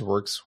a cheese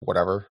works,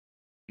 whatever.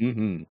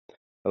 Mm-hmm.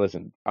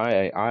 Listen,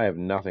 I have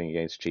nothing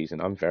against Cheese,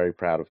 and I'm very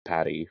proud of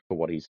Patty for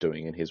what he's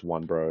doing in his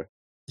One Bro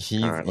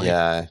currently.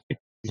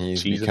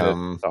 He's Cheesing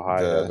become it to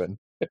high heaven.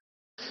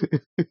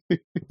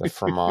 the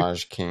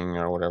fromage king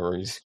or whatever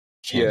he's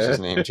changed his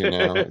name to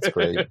now. It's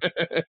great.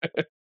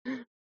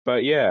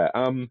 But yeah,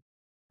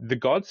 the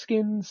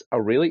Godskins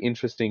are really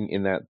interesting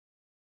in that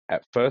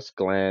at first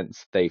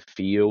glance they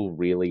feel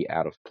really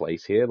out of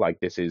place here. Like,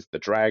 this is the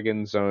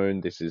Dragon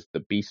Zone, this is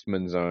the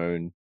Beastman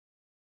Zone,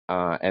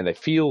 and they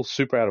feel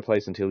super out of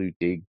place until you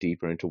dig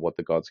deeper into what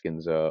the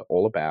Godskins are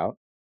all about.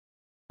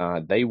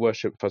 They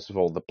worship, first of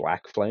all, the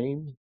Black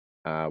Flame,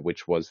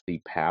 which was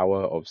the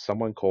power of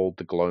someone called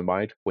the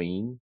Glowmite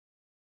Queen,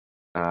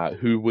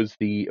 who was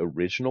the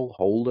original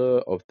holder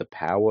of the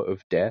power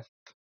of death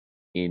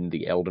in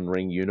the Elden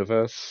Ring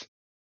universe.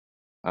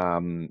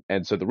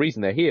 And so the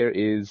reason they're here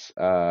is,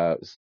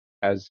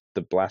 as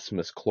the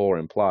Blasphemous Claw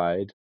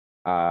implied,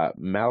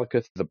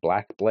 Malekith the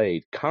Black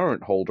Blade,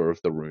 current holder of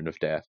the Rune of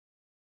Death,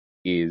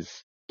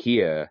 is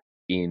here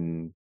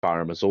in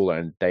Farum Azula,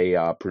 and they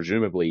are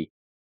presumably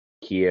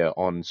here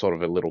on sort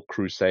of a little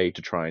crusade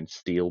to try and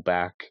steal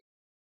back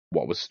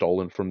what was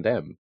stolen from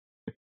them,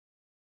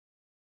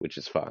 which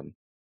is fun.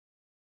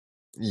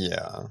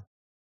 Yeah.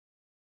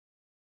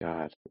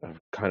 God, I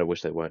kind of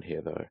wish they weren't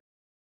here, though.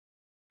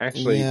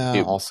 Actually,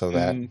 yeah, also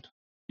that.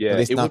 Yeah, At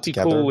least it not would be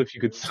together. cool if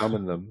you could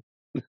summon them.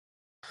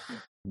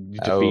 You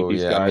defeat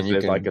these guys,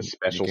 there's like a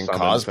special you can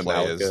summon for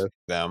cosplay Malekith. as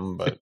them,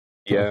 but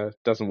yeah,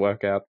 doesn't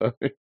work out though.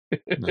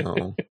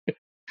 No,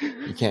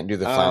 you can't do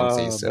the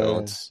flouncy, so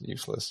it's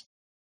useless.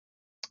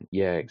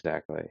 Yeah,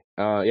 exactly.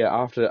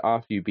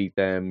 After you beat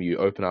them, you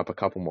open up a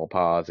couple more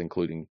paths,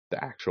 including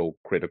the actual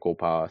critical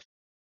path.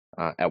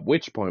 At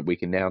which point we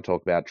can now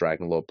talk about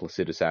Dragonlord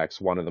Placidus Axe,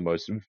 one of the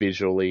most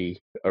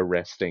visually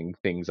arresting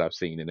things I've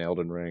seen in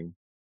Elden Ring.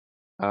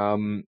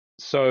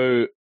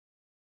 So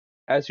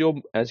as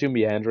you're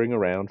meandering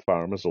around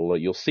Farum Azula,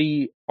 you'll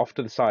see off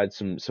to the side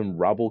some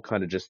rubble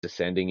kind of just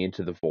descending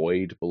into the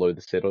void below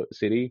the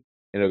city,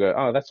 and you'll go,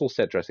 oh, that's all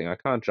set dressing. I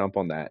can't jump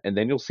on that. And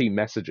then you'll see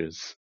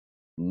messages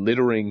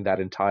littering that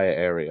entire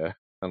area,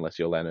 unless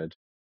you're Leonard.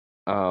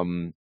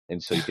 And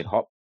so you can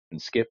hop and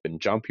skip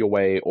and jump your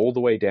way all the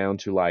way down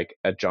to like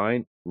a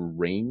giant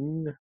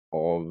ring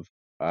of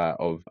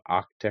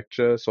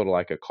architecture, sort of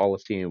like a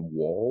Colosseum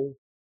wall.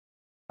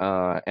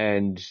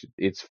 And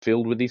it's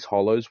filled with these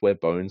hollows where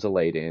bones are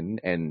laid in,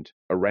 and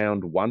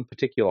around one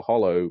particular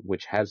hollow,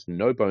 which has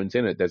no bones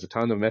in it, there's a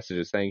ton of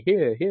messages saying,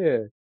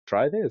 here,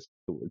 try this,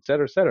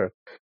 etc., etc.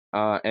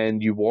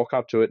 And you walk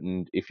up to it,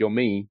 and if you're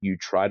me, you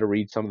try to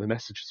read some of the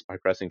messages by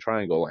pressing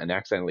triangle and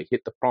accidentally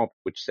hit the prompt,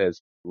 which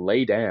says,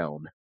 lay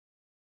down.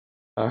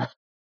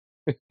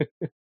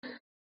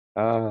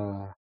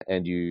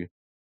 And you,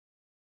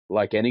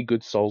 like any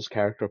good Souls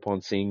character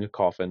upon seeing a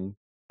coffin,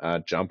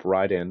 jump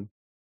right in.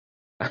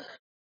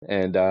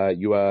 And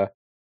you are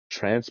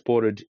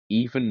transported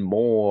even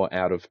more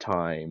out of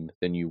time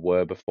than you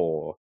were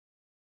before,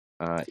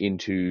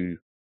 into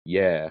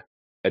a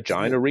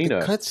giant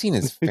arena. The cutscene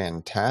is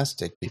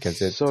fantastic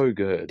because it's so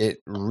good. It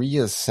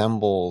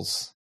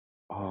reassembles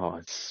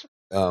Farum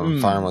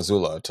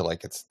Azula to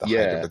like it's the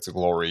height of its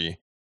glory,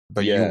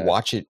 but you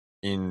watch it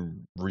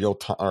in real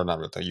time, or not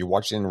real time. You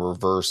watch it in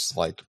reverse,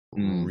 like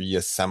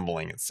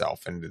reassembling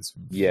itself, and it's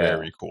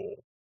very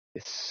cool.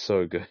 It's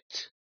so good.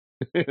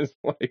 It's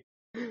like,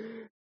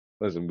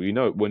 listen, we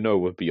know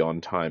we're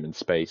beyond time and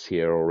space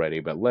here already,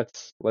 but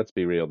let's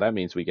be real. That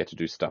means we get to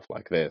do stuff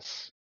like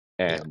this,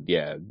 and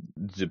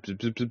zip,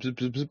 zip, zip, zip, zip,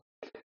 zip, zip.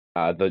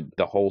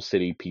 The whole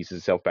city pieces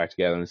itself back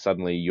together, and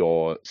suddenly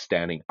you're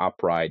standing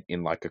upright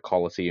in like a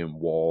Colosseum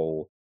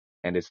wall,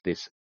 and it's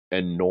this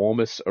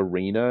enormous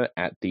arena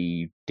at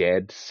the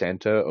dead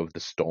center of the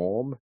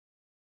storm,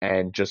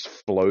 and just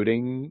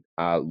floating,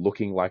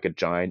 looking like a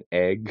giant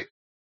egg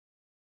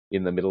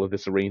in the middle of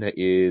this arena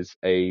is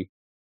a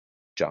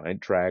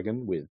giant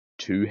dragon with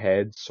 2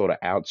 heads sort of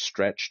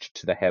outstretched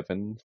to the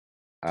heavens.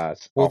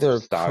 Well, they're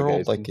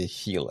curled like a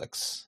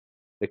helix.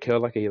 They're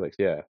curled like a helix,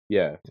 yeah.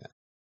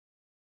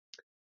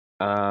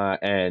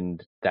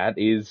 And that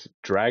is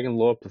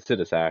Dragonlord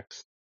Placidus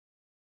Axe,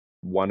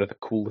 one of the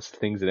coolest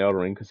things in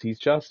Elden Ring, because he's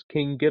just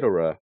King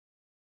Ghidorah,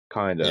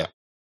 kinda. Yeah.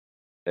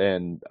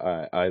 And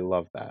I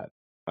love that.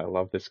 I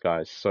love this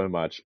guy so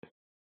much.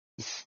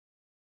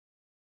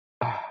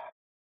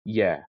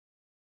 Yeah.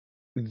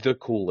 The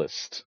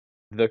coolest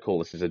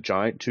is a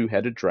giant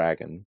 2-headed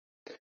dragon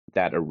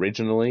that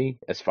originally,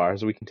 as far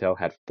as we can tell,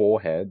 had 4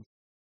 heads.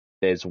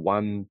 There's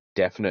one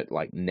definite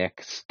like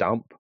neck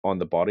stump on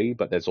the body,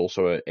 but there's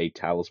also a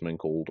talisman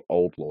called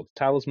Old Lord's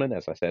Talisman,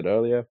 as I said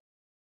earlier.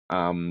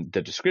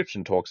 The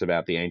description talks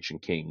about the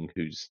ancient king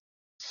who's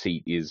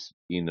seat is,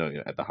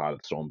 at the heart of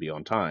the storm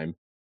beyond time.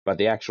 But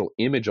the actual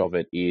image of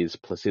it is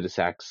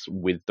Placidusax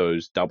with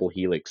those double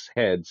helix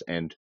heads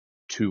and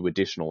 2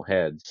 additional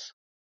heads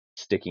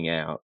sticking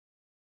out.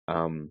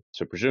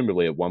 So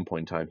presumably at one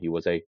point in time he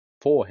was a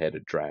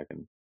 4-headed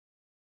dragon.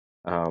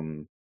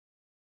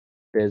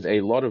 There's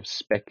a lot of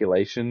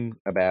speculation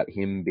about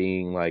him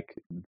being like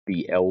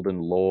the Elden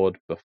Lord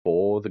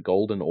before the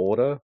Golden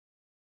Order.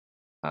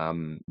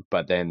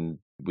 But then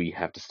we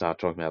have to start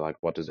talking about like,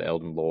 what does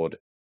Elden Lord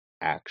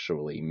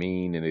actually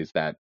mean, and is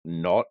that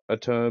not a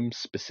term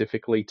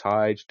specifically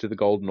tied to the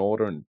Golden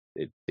Order? And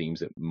it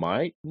seems it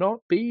might not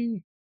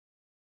be.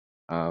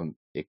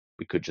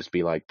 It could just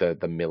be like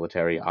the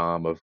military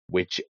arm of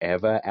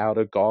whichever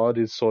outer god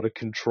is sort of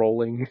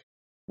controlling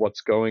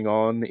what's going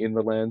on in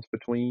the lands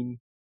between,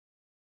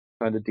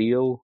 kind of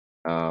deal.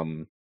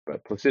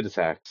 But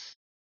Placidusax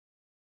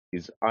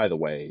is either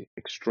way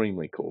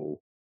extremely cool.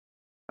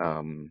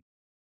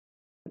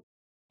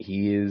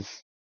 He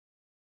is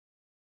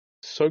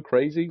so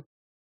crazy.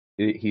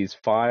 He's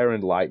fire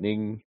and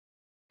lightning,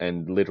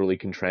 and literally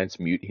can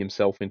transmute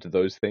himself into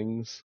those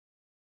things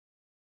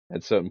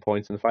at certain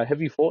points in the fight.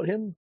 Have you fought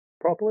him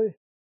properly?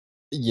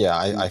 Yeah,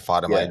 I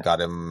fought him. Yeah. I got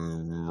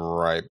him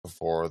right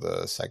before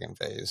the second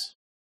phase.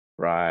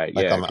 Right.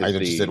 Like I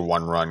just did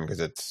one run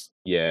because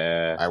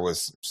I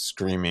was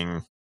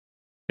screaming,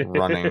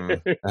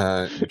 running,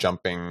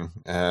 jumping,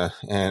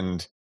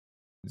 and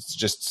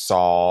just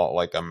saw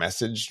like a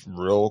message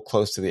real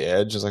close to the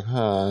edge. I was like,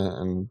 huh,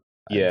 and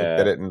I looked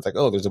at it and it's like,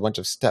 oh, there's a bunch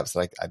of steps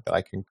that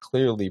I can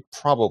clearly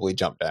probably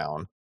jump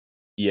down.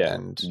 Yeah.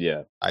 And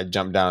I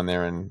jumped down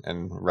there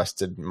and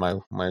rested my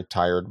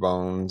tired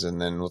bones,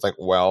 and then was like,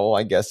 well,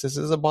 I guess this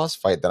is a boss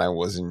fight that I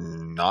was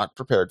not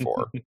prepared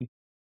for.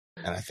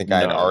 And I think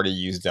I had already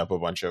used up a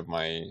bunch of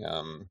my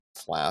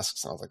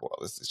flasks. And I was like, well,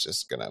 this is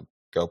just gonna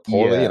go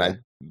poorly. And I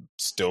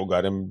still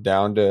got him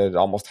down to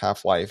almost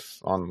half life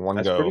on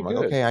one go. I'm like,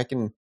 okay, I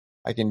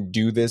can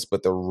do this,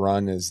 but the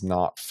run is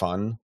not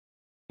fun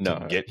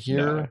to get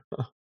here.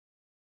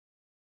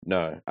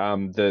 No.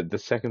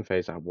 The second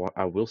phase, I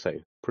will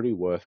say, pretty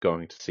worth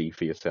going to see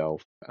for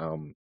yourself.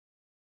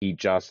 He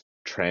just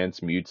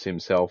transmutes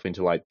himself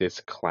into like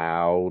this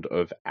cloud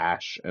of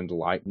ash and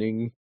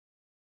lightning,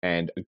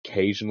 and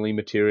occasionally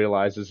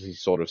materializes. He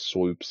sort of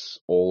swoops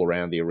all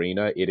around the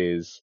arena. It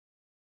is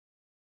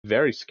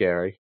very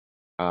scary,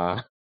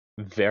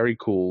 very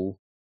cool,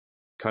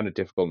 kind of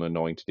difficult and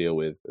annoying to deal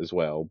with as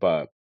well,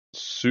 but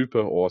super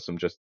awesome.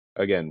 Just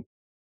again,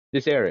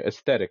 this area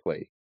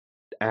aesthetically,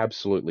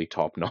 absolutely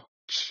top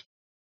notch.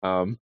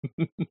 And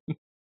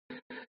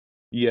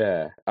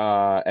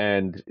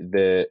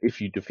if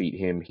you defeat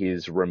him,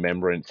 his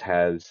remembrance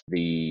has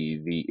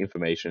the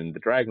information. The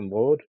Dragon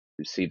Lord,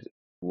 whose seat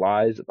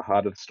lies at the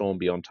heart of the storm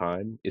beyond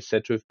time, is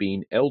said to have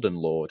been Elden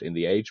Lord in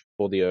the age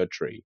before the Erd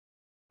Tree.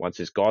 Once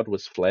his god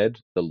was fled,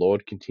 the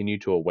Lord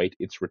continued to await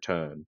its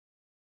return.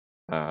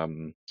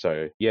 Once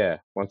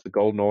the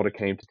Golden Order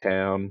came to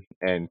town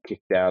and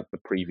kicked out the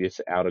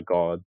previous outer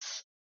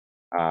gods,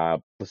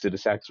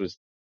 Placidusax was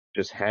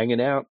just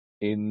hanging out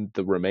in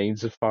the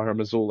remains of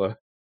Farum Azula,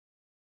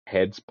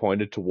 heads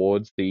pointed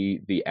towards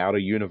the outer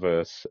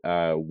universe,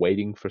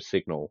 waiting for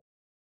signal.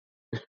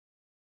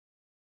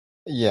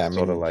 Yeah, I mean,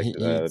 sort of like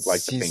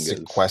he's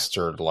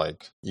sequestered.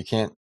 Like you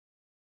can't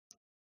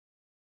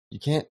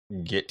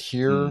get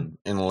here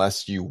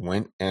unless you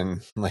went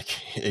and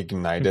like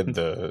ignited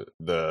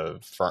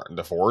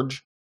the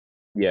forge.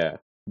 Yeah.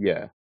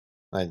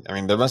 Like, I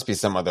mean, there must be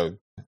some other.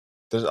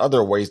 There's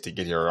other ways to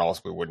get here, or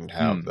else we wouldn't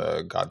have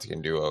the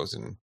Godskin duos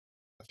and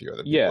a few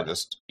other people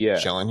just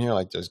chilling here.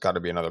 Like, there's got to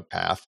be another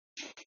path.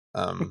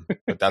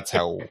 But that's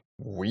how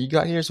we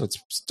got here, so it's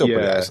still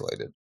pretty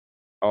isolated.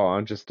 Oh,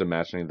 I'm just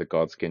imagining the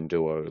Godskin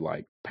duo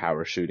like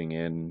parachuting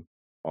in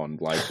on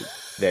like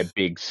their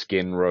big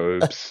skin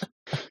robes.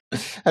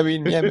 I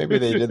mean, yeah, maybe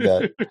they did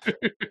that.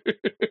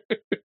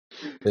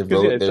 They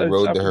rode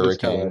the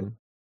hurricane.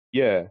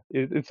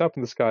 It's up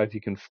in the sky. If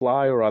you can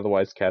fly or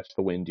otherwise catch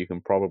the wind, you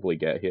can probably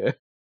get here.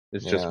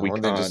 It's just we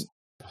can't. They just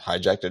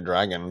hijacked a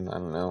dragon. I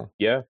don't know.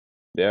 Yeah.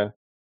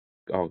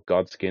 Oh,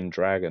 Godskin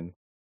dragon.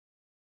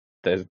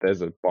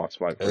 There's a boss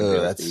fight for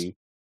DLC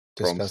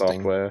from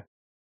Software.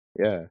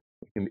 Yeah,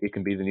 it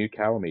can be the new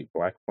Calamite,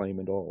 Black Flame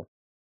and all.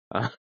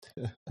 And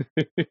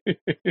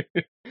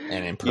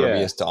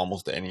impervious to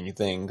almost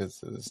anything because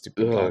of the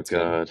stupid Godskin. Oh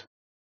god.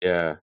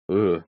 Yeah.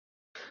 Ugh.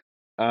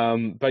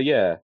 But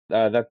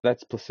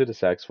that's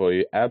Placidusax for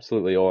you.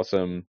 Absolutely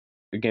awesome.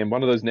 Again,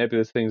 one of those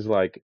nebulous things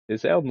like,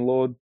 is Elden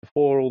Lord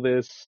before all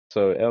this?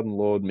 So Elden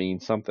Lord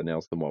means something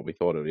else than what we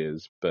thought it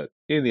is, but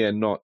in the end,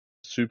 not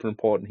super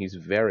important. He's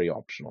very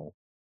optional.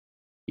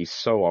 He's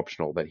so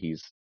optional that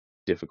he's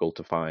difficult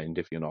to find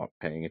if you're not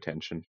paying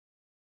attention.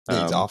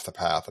 He's off the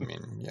path. I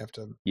mean, you have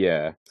to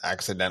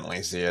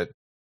accidentally see it.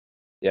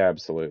 Yeah,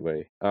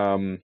 absolutely.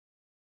 And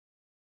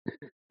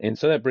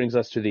so that brings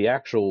us to the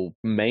actual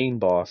main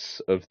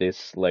boss of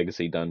this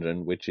legacy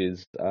dungeon, which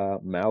is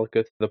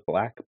Malekith the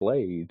Black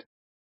Blade.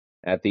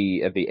 At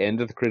the end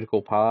of the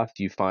critical path,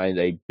 you find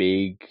a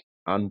big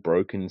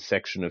unbroken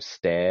section of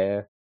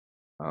stair,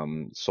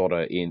 sort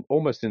of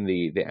almost in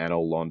the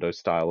Anno Londo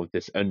style of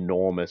this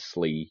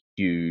enormously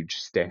huge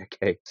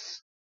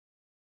staircase,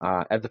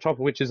 at the top of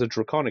which is a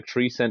draconic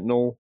tree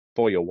sentinel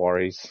for your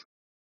worries.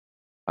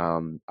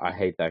 I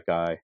hate that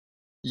guy.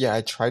 Yeah,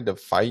 I tried to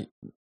fight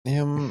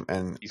him,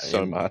 and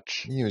so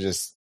much. He was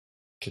just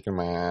kicking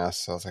my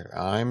ass. So I was like,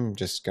 I'm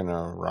just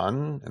gonna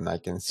run, and I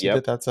can see Yep.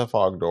 that that's a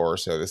fog door.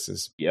 So this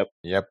is Yep.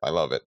 I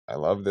love it. I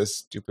love this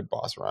stupid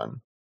boss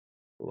run.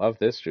 Love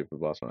this stupid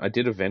boss run. I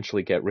did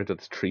eventually get rid of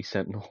the tree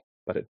sentinel,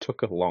 but it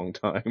took a long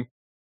time.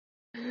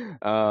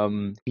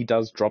 He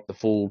does drop the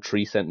full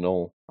tree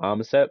sentinel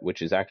armor set,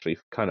 which is actually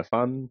kind of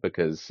fun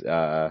because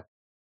the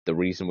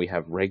reason we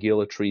have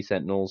regular tree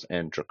sentinels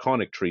and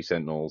draconic tree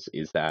sentinels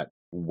is that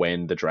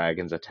when the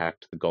dragons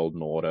attacked the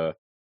Golden Order,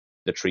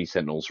 the tree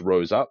sentinels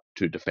rose up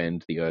to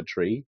defend the Erd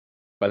Tree.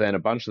 But then a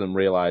bunch of them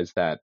realized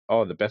that,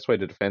 the best way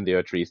to defend the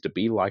Erd Tree is to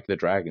be like the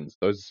dragons.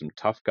 Those are some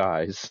tough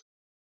guys.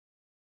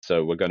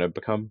 So we're going to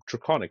become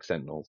draconic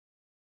sentinels.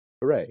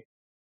 Hooray.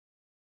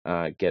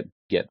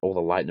 Get all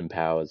the lightning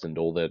powers and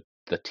all the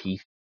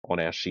teeth on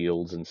our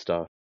shields and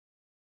stuff.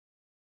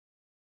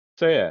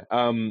 So yeah,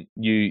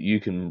 you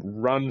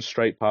can run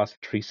straight past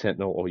the tree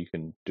sentinel, or you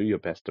can do your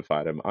best to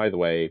fight him. Either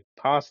way,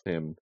 past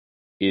him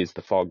is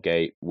the fog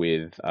gate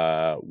with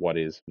what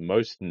is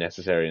most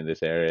necessary in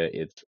this area.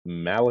 It's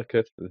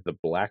Malekith the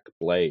Black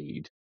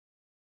Blade,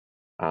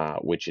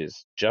 which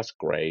is just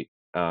great.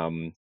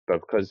 But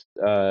because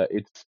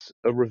it's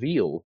a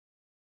reveal,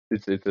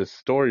 it's a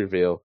story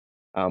reveal.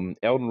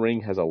 Elden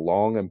Ring has a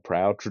long and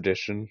proud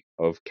tradition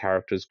of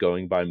characters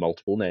going by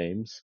multiple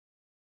names.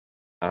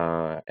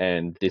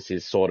 And this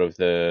is sort of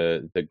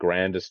the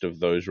grandest of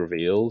those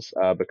reveals,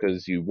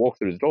 because you walk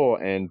through the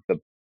door and the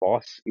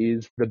boss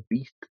is the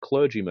Beast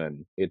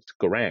Clergyman. It's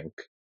Gurranq.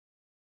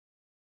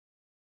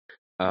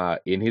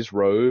 In his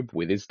robe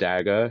with his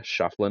dagger,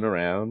 shuffling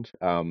around.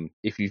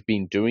 If you've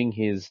been doing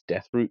his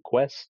Deathroot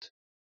quest,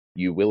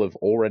 you will have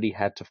already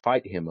had to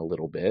fight him a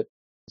little bit,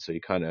 so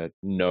you kind of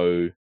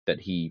know that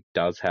he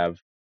does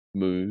have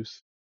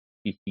moves.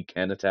 He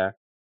can attack.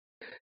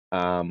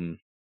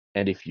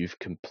 And if you've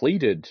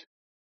completed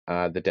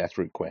the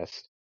Deathroot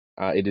quest,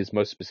 it is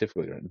most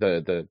specifically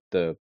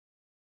the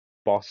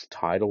boss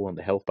title on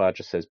the health bar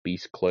just says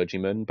Beast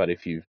Clergyman, but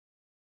if you've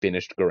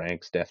finished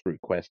Gurranq's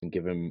Deathroot quest and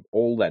give him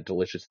all that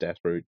delicious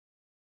Deathroot,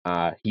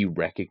 he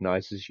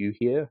recognizes you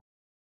here,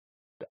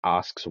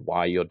 asks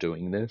why you're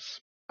doing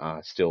this,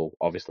 still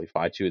obviously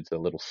fights you. It's a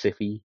little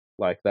siffy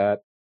like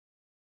that.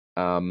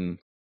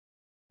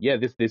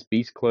 This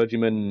Beast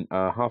Clergyman,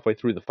 halfway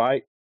through the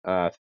fight,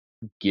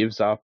 gives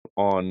up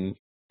on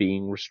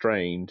being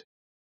restrained,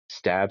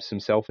 stabs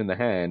himself in the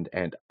hand,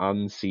 and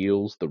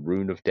unseals the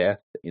Rune of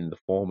Death in the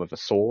form of a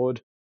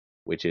sword,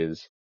 which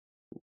is,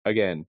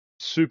 again,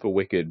 super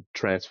wicked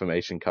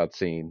transformation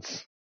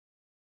cutscenes.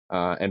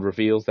 And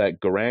reveals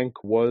that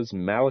Gurranq was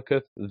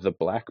Malekith the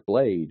Black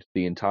Blade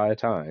the entire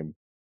time.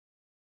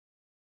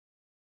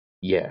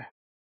 Yeah,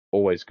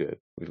 always good.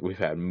 We've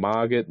had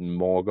Margit and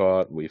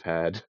Morgott. We've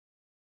had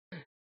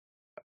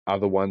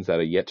other ones that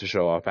are yet to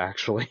show up,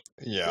 actually.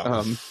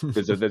 Yeah.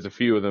 There's a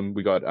few of them.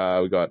 We got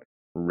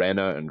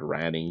Renna and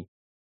Ranni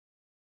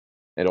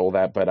and all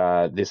that,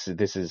 but this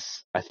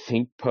is, I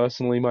think,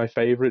 personally my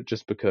favorite,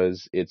 just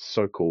because it's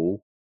so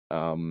cool.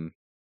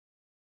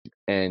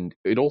 And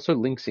it also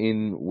links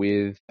in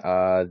with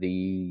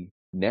the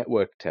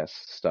network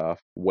test stuff,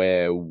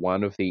 where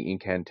one of the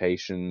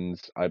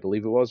incantations, I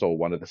believe it was, or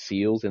one of the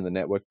seals in the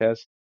network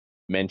test,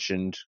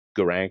 mentioned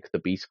Gurranq, the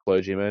Beast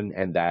Clergyman,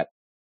 and that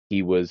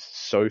he was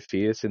so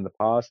fierce in the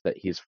past that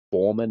his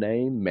former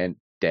name meant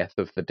Death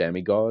of the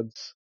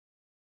Demigods.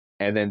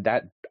 And then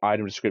that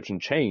item description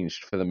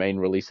changed for the main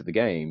release of the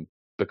game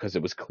because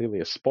it was clearly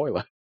a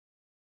spoiler.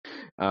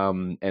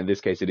 In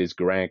this case, it is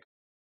Gurranq,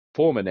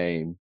 former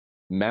name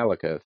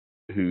Malekith,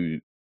 who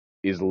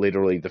is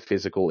literally the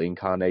physical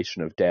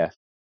incarnation of death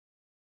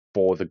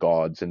for the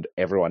gods and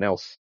everyone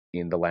else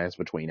in the Lands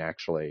Between,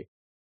 actually.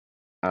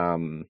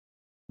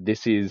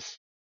 This is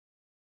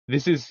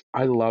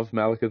I love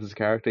Malekith as a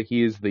character.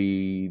 He is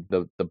the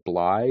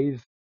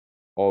Blaidd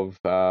of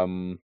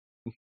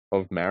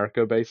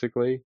Marika,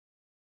 basically.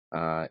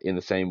 In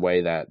the same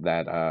way that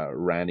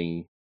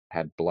Ranni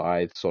had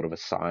Blaidd sort of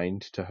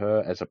assigned to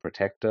her as a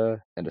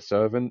protector and a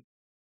servant,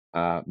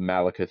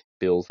 Malekith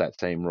fills that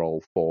same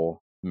role for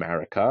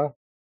Marika,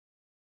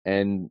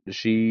 and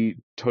she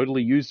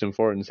totally used him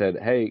for it and said,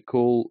 "Hey,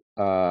 cool,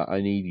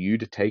 I need you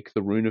to take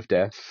the Rune of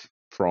Death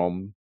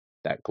from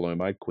that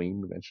Gloam-eyed queen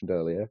we mentioned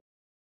earlier,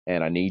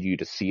 and I need you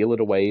to seal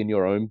it away in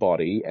your own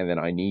body, and then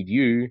I need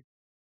you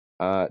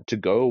to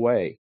go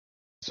away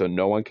so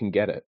no one can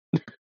get it."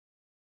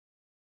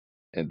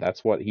 And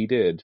that's what he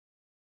did.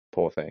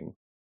 Poor thing.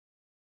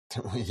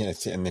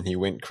 Yes, and then he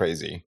went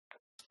crazy.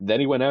 Then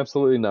he went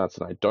absolutely nuts,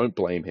 and I don't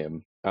blame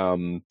him,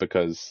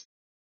 because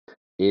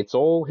it's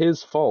all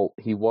his fault.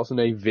 He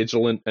wasn't a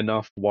vigilant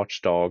enough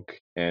watchdog,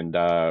 and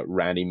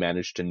Ranni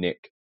managed to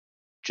nick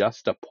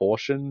just a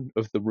portion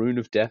of the Rune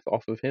of Death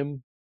off of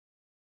him.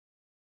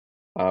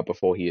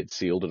 before he had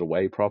sealed it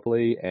away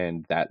properly,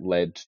 and that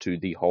led to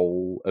the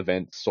whole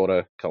event sort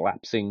of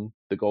collapsing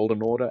the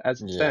Golden Order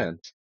as it Yeah,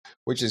 stands.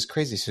 which is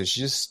crazy. So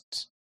she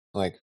just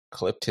like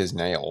clipped his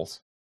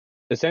nails.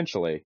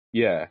 Essentially,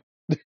 yeah.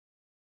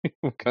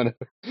 we're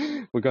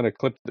gonna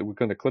clip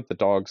the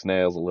dog's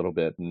nails a little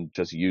bit and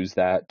just use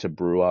that to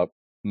brew up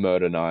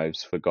murder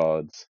knives for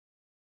gods.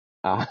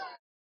 Uh,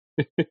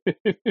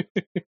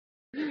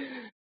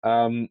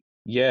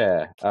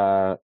 yeah.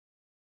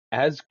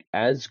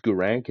 As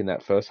Gurank in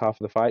that first half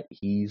of the fight,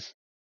 he's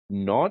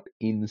not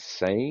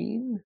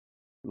insane,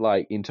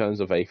 like in terms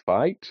of a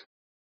fight.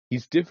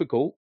 He's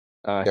difficult.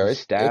 Yeah, He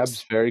stabs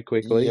it's very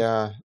quickly,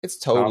 yeah, it's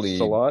casts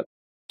a totally lot.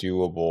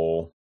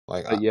 doable.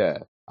 Like But yeah,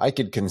 I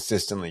could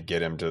consistently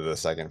get him to the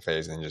second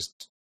phase and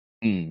just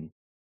mm,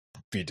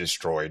 be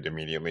destroyed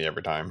immediately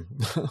every time.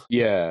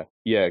 yeah,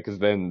 because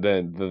then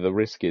the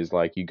risk is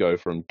like you go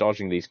from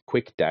dodging these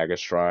quick dagger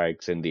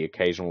strikes and the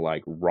occasional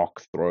like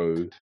rock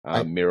throw, I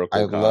I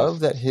miracle love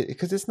that casts. hit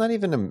because it's not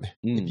even a.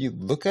 If Mm, you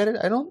look at it,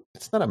 I don't.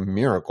 It's not a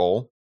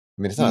miracle.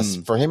 I mean, it's not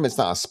mm, for him. It's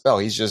not a spell.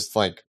 He's just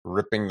like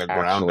ripping the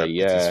ground actually, up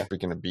because he's yeah.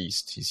 freaking a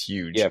beast. He's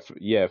huge.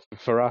 Yeah,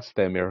 for us,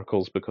 they're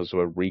miracles because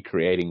we're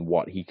recreating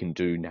what he can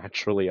do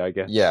naturally, I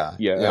guess. Yeah,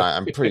 yeah. Yeah.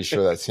 I'm pretty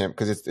sure that's him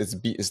because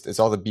it's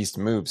all the beast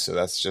moves. So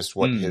that's just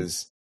what Mm,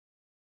 his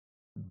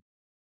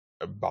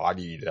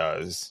body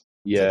does.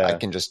 It's like I yeah,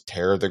 can just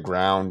tear the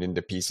ground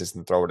into pieces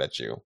and throw it at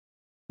you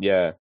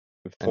yeah.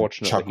 and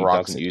Fortunately, chuck he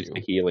rocks doesn't at use the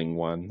you. healing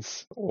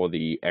ones or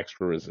the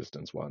extra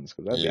resistance ones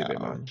because that'd be a Yeah, bit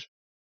much.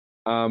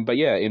 But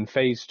yeah, in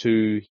phase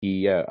two,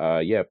 he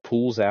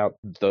pulls out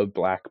the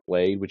Black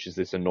Blade, which is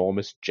this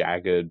enormous,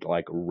 jagged,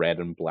 like red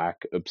and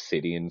black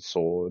obsidian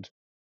sword.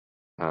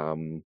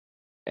 Um,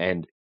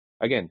 and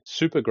again,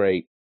 super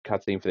great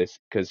cutscene for this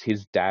because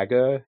his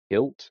dagger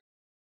hilt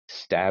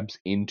stabs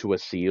into a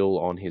seal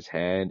on his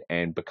hand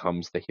and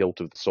becomes the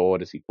hilt of the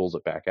sword as he pulls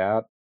it back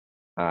out.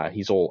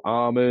 He's all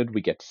armored.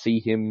 We get to see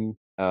him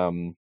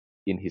in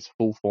his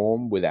full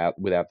form without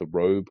the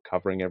robe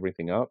covering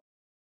everything up.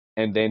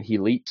 And then he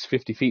leaps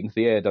 50 feet into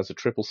the air, does a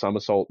triple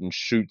somersault, and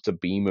shoots a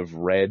beam of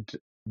red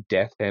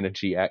death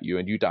energy at you,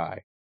 and you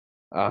die.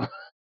 Uh,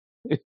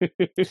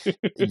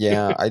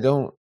 yeah. I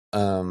don't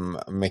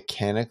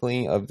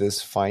mechanically of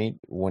this fight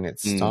when it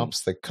mm,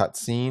 stops the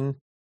cutscene,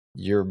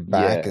 your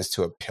back yeah. is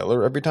to a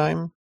pillar every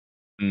time,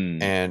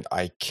 Mm, and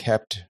I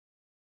kept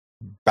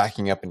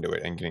backing up into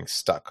it and getting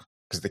stuck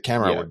because the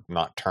camera yeah. would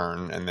not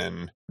turn, and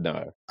then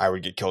No. I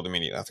would get killed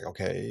immediately. I was like,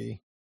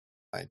 okay,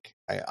 like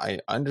I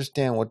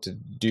understand what to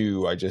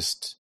do. I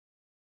just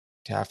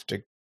have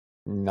to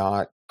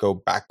not go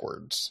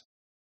backwards,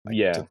 like to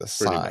Yeah. the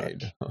Pretty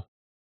side. much.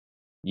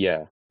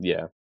 Yeah.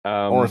 Yeah.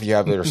 Or if you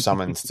have their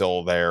summon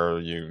still there,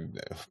 you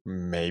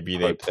maybe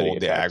they Hope that he pulled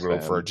the attacks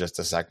aggro for them. just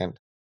a second.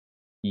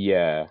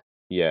 Yeah.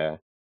 Yeah.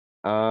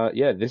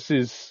 Yeah.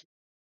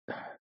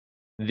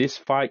 This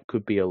fight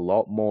could be a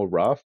lot more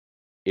rough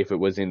if it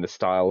was in the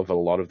style of a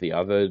lot of the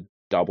other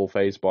double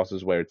phase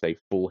bosses where it's a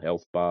full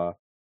health bar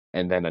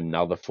and then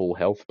another full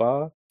health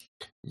bar.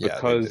 Yeah,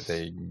 Because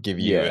they give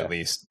you at yeah,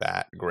 least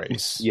that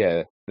grace.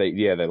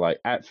 they're like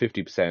at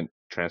 50%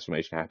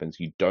 transformation happens,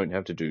 you don't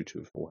have to do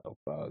two full health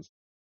bars.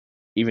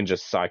 Even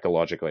just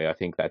psychologically, I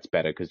think that's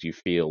better because you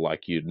feel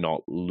like you're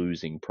not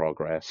losing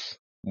progress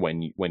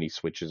when he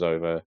switches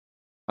over.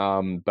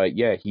 But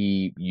yeah,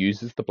 he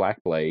uses the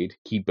Black Blade.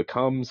 He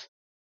becomes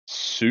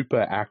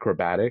super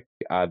acrobatic.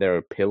 There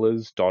are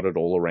pillars dotted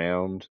all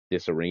around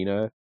this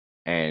arena,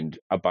 and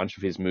a bunch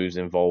of his moves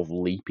involve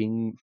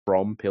leaping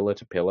from pillar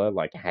to pillar,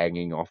 like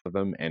hanging off of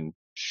them and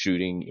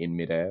shooting in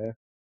midair.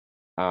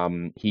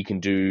 He can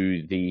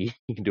do he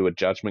can do a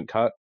judgment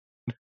cut,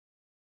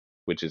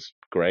 which is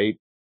great.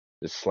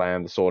 Just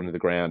slam the sword into the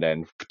ground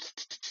and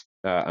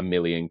a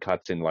million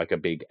cuts in like a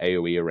big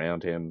AoE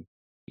around him.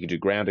 You can do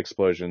ground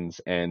explosions,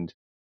 and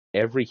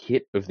every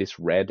hit of this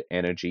red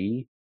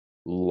energy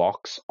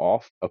locks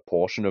off a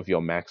portion of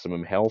your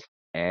maximum health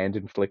and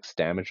inflicts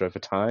damage over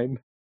time.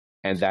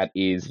 And that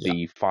is Yeah.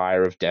 the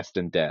Fire of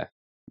Destined Death,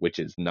 which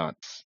is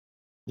nuts.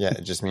 Yeah,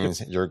 it just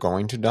means you're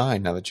going to die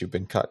now that you've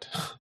been cut.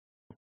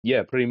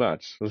 Yeah, pretty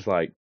much. It's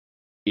like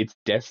it's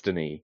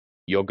destiny.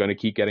 You're going to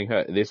keep getting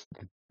hurt.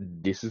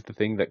 This is the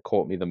thing that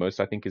caught me the most.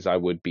 I think is I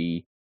would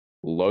be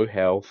low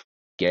health,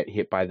 get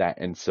hit by that,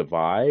 and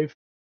survive,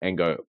 and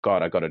go,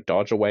 God, I got to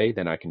dodge away.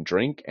 Then I can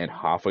drink, and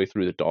halfway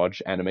through the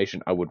dodge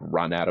animation, I would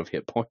run out of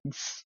hit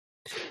points.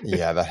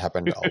 Yeah, that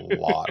happened a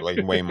lot, like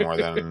way more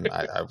than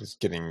I was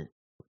getting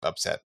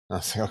upset. I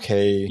was like,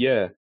 okay,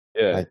 Yeah,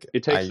 yeah. like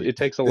It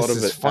takes a lot this of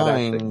is it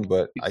fine, adapting.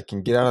 but I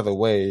can get out of the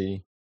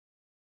way.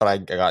 But I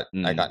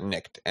Mm. got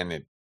nicked and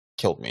it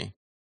killed me.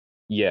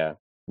 Yeah,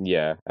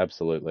 yeah,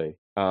 absolutely.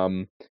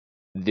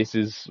 This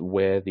is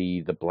where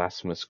the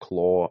blasphemous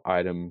claw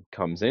item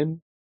comes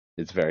in.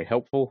 It's very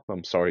helpful.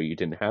 I'm sorry you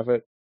didn't have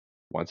it.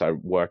 Once I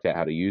worked out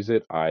how to use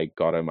it, I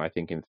got him, I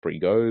think, in 3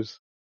 goes.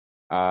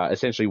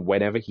 Essentially,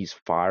 whenever he's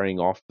firing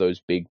off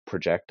those big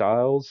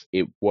projectiles,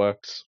 it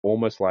works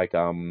almost like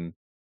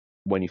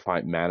when you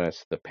fight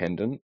Manus the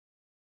Pendant.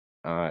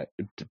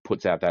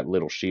 puts out that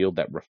little shield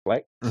that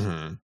reflects.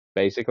 Mm-hmm.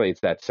 Basically,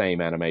 it's that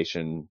same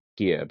animation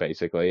here,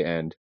 basically,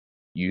 and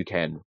you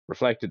can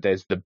reflect it.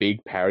 There's the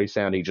big parry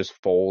sound. He just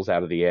falls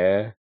out of the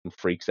air and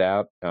freaks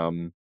out.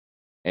 And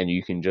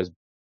you can just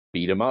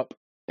beat him up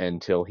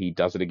until he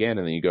does it again,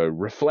 and then you go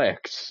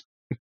reflect.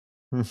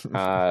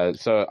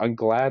 So I'm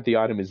glad the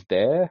item is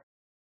there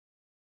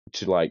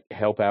to like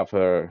help out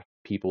for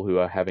people who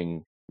are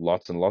having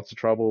lots and lots of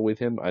trouble with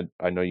him.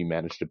 I know you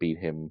managed to beat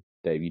him,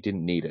 Dave. You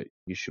didn't need it.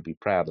 You should be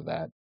proud of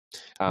that.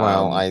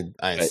 Well, I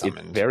But it's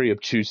summoned very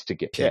obtuse to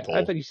get. Yeah, I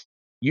people. thought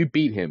you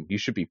beat him. You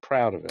should be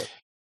proud of it.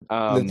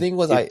 The thing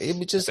was, it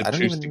was just, I don't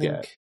obtuse even to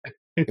think get.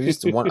 it was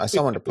just one. I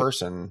summoned a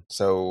person,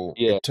 so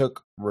Yeah. it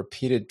took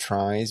repeated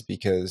tries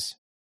because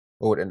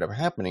what would end up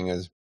happening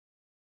is,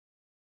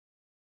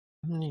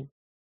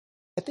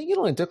 I think it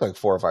only took like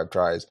 4 or 5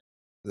 tries.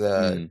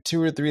 The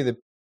 2 or 3 of the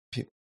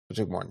people, it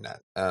took more than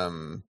that.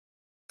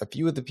 A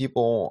few of the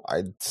people,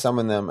 I'd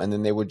summon them, and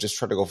then they would just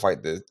try to go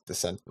fight the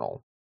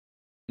sentinel.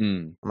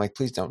 I'm like,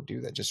 please don't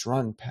do that. Just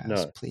run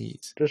past,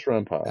 please. Just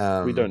run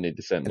past. We don't need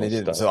the sentinel. And they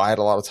didn't. So I had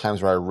a lot of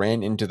times where I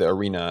ran into the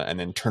arena and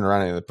then turn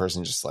around and the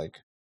person just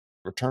like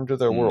return to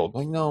their world.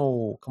 Like,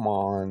 no, come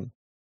on.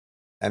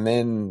 And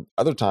then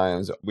other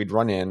times we'd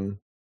run in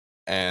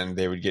and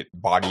they would get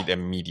bodied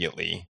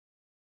immediately.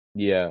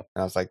 Yeah.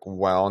 And I was like,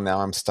 well, now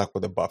I'm stuck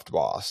with a buffed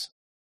boss.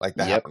 Like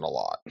that happened a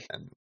lot.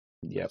 And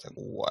I was like,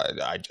 what?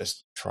 I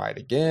just tried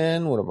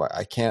again. What about?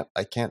 I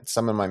can't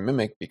summon my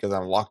mimic because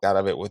I'm locked out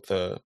of it with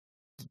the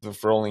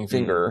rolling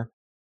finger.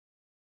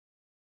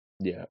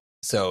 Yeah.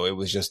 So it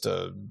was just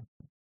a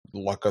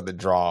luck of the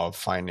draw of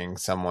finding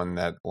someone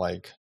that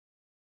like,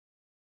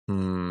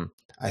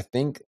 I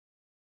think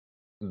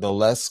the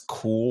less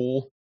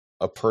cool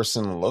a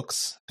person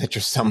looks that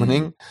you're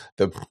summoning,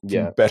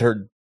 the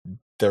better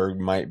there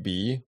might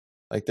be.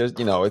 Like there's,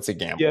 it's a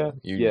gamble.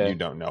 You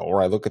don't know.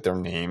 Or I look at their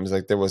names.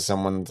 Like there was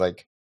someone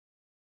like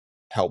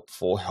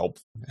helping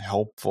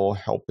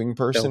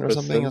person or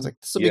something. I was like,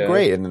 this will be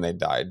great. And then they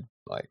died.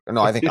 Like,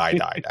 no, I think I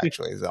died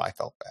actually. So I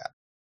felt bad.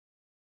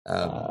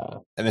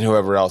 And then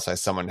whoever else I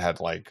summoned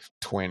had like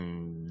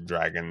twin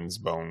dragons,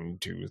 bone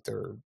tooth,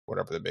 or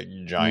whatever the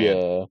big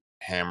giant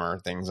hammer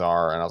things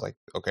are. And I was like,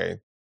 okay,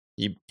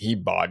 he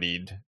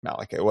bodied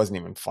Malika. It wasn't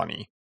even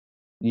funny.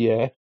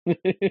 Yeah.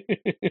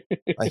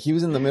 Like he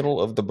was in the middle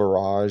of the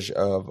barrage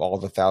of all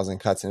the 1,000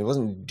 cuts and it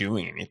wasn't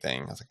doing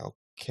anything. I was like,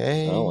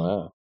 okay. Oh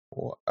wow.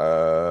 Well,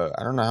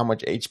 I don't know how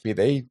much HP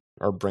they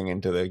are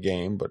bringing to the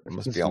game, but it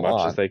must be a lot. As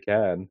much as they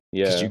can.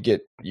 Yeah. Because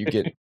you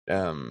get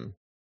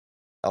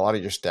a lot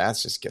of your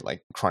stats just get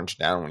like crunched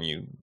down when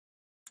you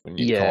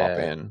co-op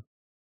in.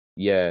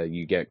 Yeah,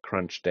 you get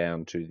crunched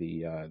down to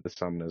the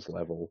summoner's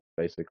level,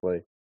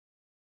 basically.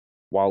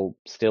 While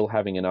still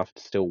having enough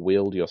to still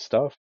wield your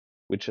stuff,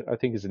 which I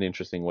think is an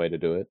interesting way to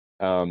do it.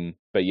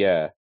 But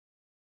yeah,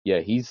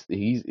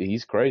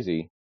 he's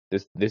crazy.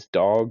 This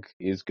dog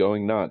is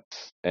going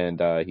nuts, and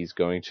he's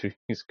gonna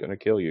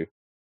kill you.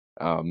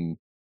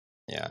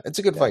 Yeah, it's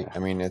a good fight. I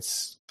mean,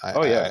 it's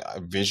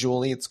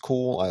visually it's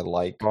cool. I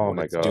like what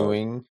it's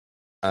doing.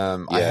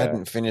 I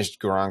hadn't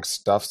finished Gurank's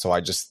stuff, so I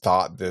just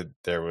thought that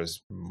there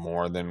was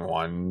more than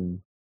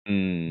one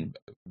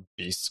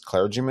beast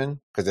clergyman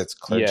because it's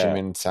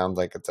clergyman sounds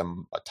like it's a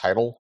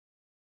title.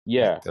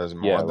 Yeah, like there's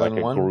more than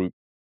like one group.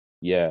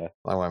 Yeah,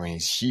 well, I mean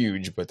he's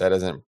huge, but that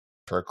doesn't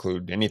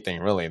preclude anything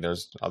really.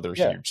 There's other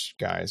huge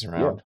guys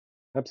around. Yeah,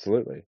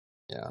 absolutely.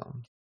 Yeah.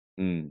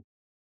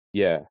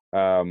 Yeah.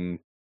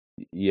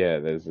 Yeah.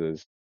 There's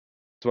it's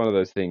one of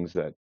those things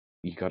that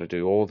you got to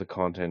do all the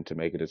content to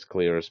make it as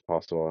clear as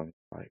possible. And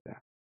like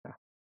that.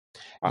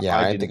 Yeah,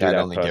 I think I'd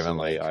only given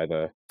like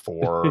either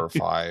 4 or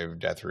 5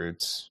 death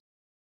roots.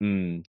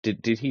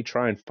 Did he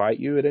try and fight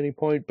you at any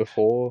point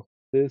before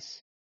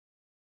this?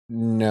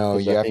 No,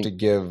 you have to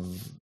give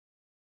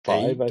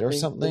 5 or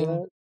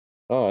something.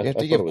 Oh, you have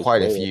to give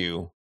quite a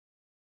few.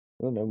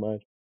 Oh, never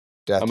mind.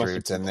 Death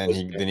roots, and then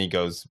he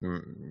goes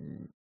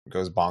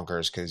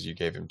bonkers because you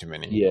gave him too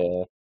many.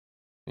 Yeah,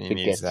 he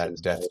needs that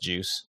death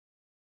juice.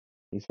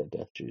 He's that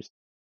death juice.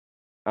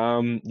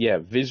 Yeah,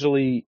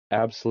 visually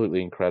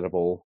absolutely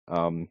incredible.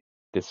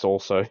 This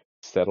also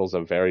settles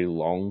a very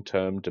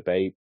long-term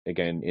debate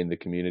again in the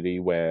community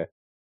where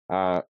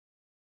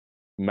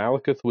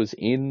Malekith was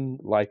in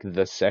like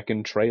the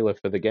second trailer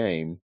for the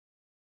game,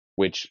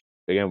 which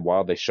again,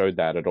 while they showed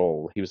that at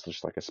all, he was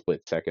just like a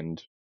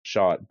split-second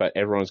shot, but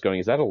everyone was going,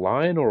 is that a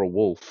lion or a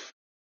wolf?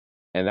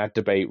 And that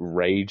debate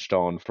raged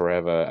on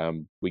forever.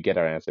 We get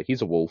our answer.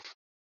 He's a wolf.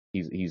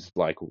 He's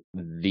like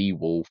the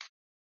wolf.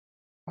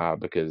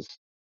 Because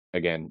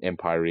again,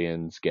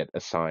 Empyreans get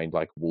assigned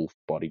like wolf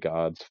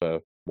bodyguards for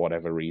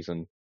whatever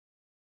reason.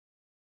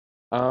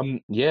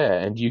 Yeah,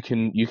 and you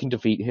can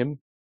defeat him.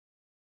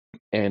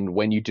 And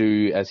when you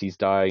do, as he's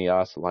dying, he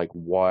asks like,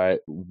 why,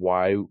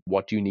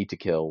 what do you need to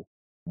kill?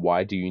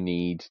 Why do you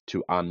need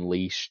to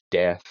unleash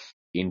death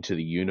into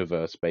the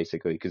universe,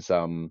 basically? Because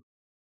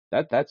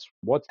that's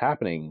what's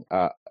happening.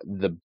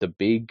 The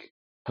big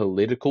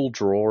political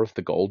draw of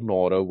the Golden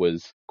Order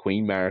was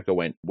Queen Marika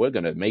went, we're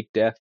gonna make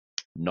death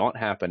not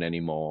happen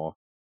anymore.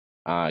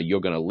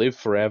 You're going to live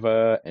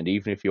forever, and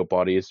even if your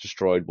body is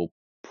destroyed, we'll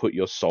put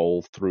your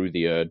soul through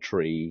the Erd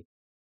Tree,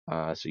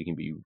 so you can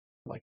be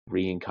like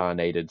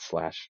reincarnated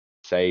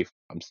 / safe.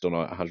 I'm still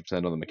not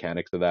 100% on the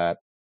mechanics of that.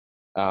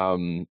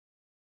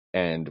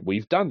 And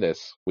we've done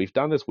this.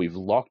 We've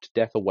locked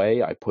death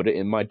away. I put it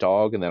in my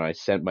dog, and then I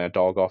sent my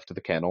dog off to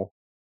the kennel.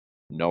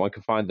 No one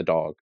can find the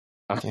dog.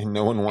 And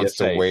no one wants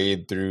to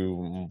wade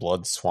through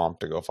Blood Swamp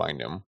to go find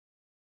him.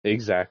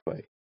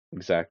 Exactly.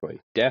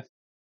 Death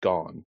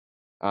gone.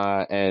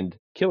 And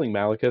killing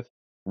Malekith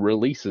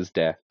releases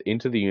death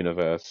into the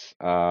universe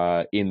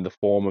in the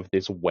form of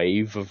this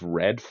wave of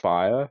red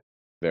fire.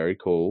 Very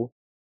cool.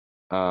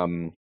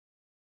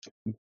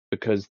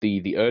 Because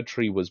the Erd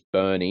Tree was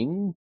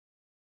burning,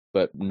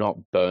 but not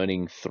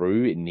burning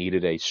through. It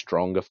needed a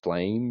stronger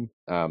flame.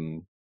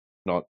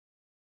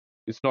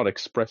 It's not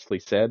expressly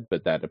said,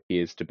 but that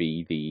appears to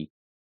be the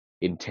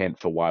intent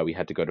for why we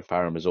had to go to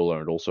Farum Azula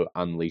and also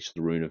unleash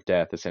the Rune of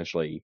Death.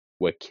 Essentially,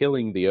 we're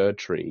killing the Erd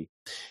Tree,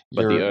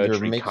 but the Erd Tree can't die.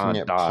 You're making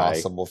it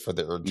possible for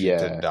the Erd Tree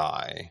to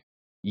die.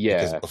 Yeah.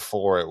 Because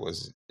before it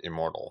was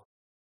immortal.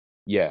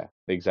 Yeah,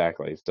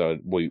 exactly. So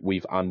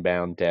we've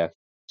unbound death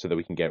so that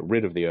we can get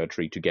rid of the Erd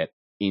Tree to get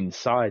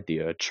inside the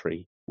Erd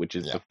Tree, which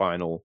is the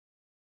final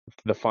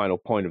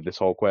point of this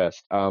whole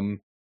quest.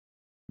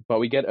 But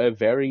we get a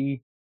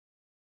very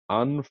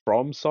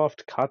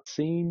un-FromSoft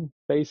cutscene,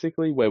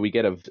 basically, where we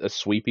get a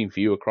sweeping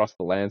view across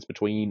the lands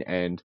between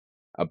and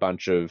a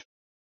bunch of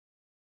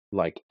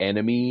like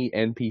enemy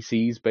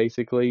NPCs,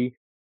 basically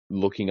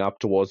looking up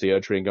towards the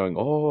Erd Tree and going,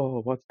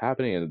 "Oh, what's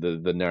happening?" And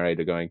the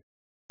narrator going,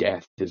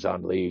 "Death is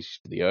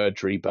unleashed, the Erd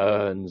Tree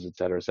burns,"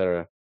 etc.,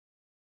 etc.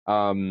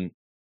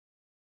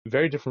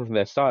 Very different from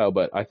their style,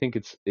 but I think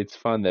it's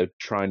fun. They're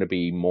trying to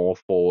be more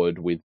forward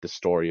with the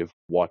story of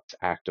what's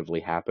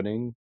actively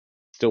happening.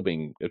 Still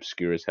being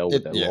obscure as hell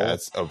with their lore.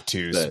 It's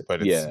obtuse,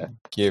 but it's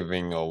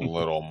giving a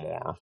little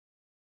more.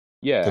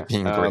 They're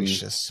being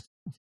gracious.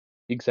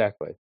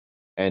 Exactly.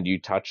 And you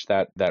touch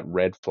that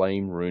red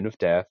flame Rune of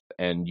Death,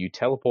 and you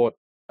teleport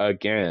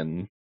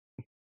again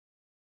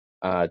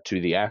to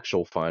the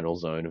actual final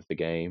zone of the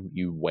game.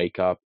 You wake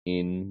up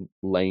in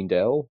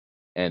Leyndell,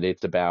 and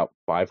it's about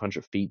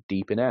 500 feet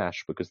deep in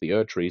ash because the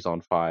Erd Tree's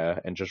on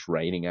fire and just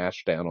raining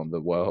ash down on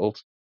the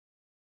world.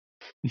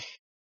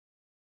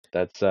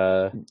 That's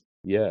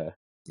yeah.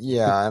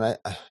 Yeah, and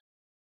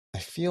I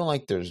feel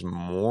like there's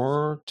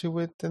more to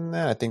it than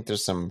that. I think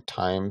there's some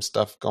time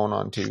stuff going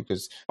on too,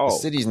 because the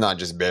city's not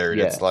just buried;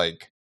 it's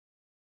like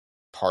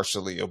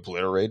partially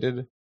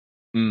obliterated,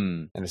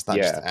 and it's not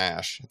just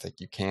ash. It's like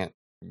you can't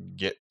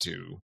get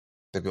to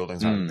the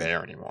buildings aren't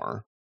there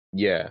anymore.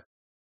 Yeah,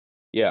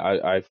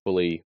 I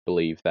fully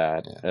believe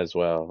that as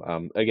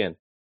well. Again,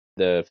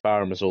 the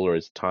Farum Azula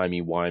is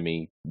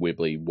timey-wimey,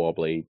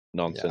 wibbly-wobbly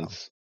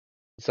nonsense.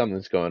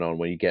 Something's going on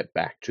when you get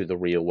back to the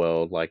real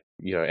world. Like,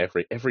 you know,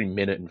 every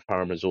minute in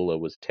Farum Azula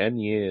was 10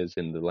 years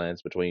in the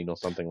Lands Between or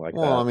something like that.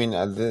 Well, I mean,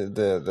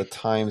 the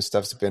time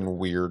stuff's been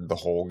weird the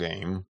whole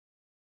game.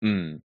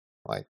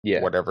 Like,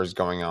 whatever's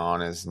going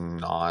on is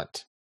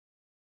not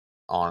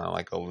on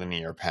like a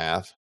linear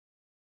path.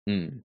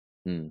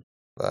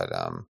 But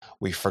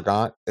we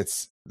forgot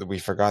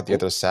the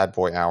other sad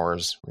boy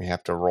hours. We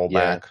have to roll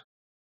back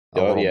a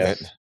little bit.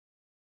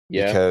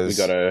 Yeah, because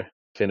we gotta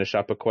finish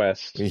up a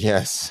quest.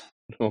 Yes.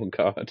 Oh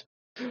God,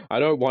 I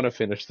don't want to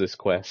finish this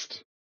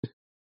quest.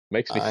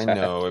 Makes me sad. I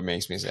know, it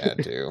makes me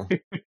sad too.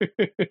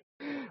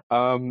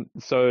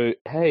 So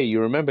hey, you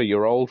remember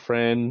your old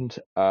friend,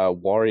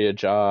 Warrior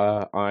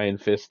Jar, Iron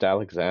Fist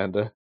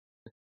Alexander?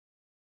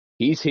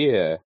 He's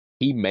here.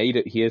 He made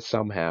it here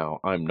somehow.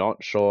 I'm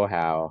not sure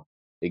how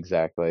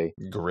exactly.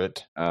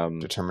 Grit,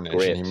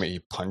 determination.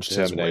 He punched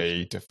his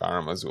way to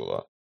Farum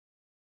Azula.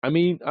 I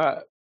mean,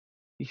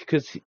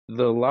 because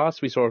the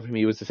last we saw of him,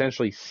 he was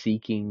essentially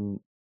seeking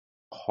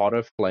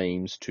hotter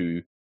flames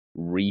to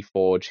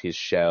reforge his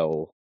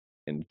shell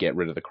and get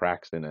rid of the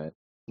cracks in it.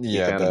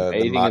 Yeah,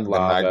 the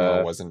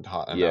magma wasn't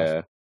hot enough.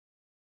 Yeah.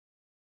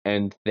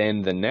 And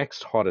then the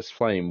next hottest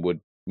flame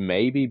would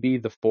maybe be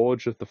the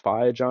Forge of the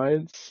Fire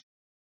Giants.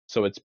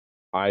 So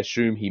I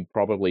assume he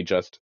probably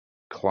just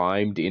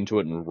climbed into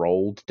it and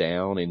rolled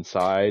down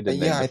inside,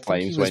 and then the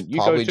flames went, "You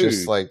probably go too."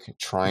 Just like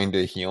trying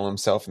to heal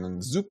himself, and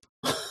then zoop.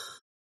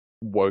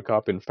 Woke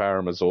up in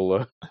Farum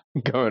Azula,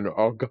 going,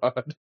 "Oh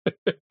God,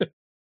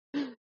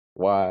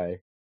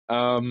 why?"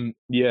 So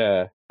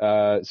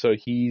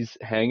he's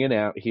hanging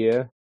out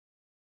here,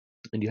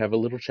 and you have a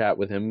little chat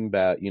with him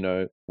about,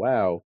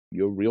 wow,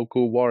 you're a real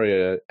cool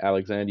warrior,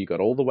 Alexander. You got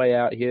all the way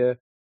out here.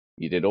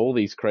 You did all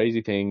these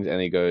crazy things, and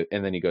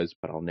then he goes,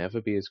 "But I'll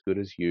never be as good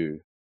as you.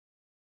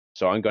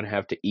 So I'm going to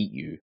have to eat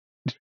you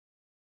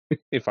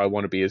if I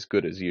want to be as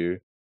good as you,"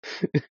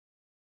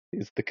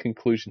 is the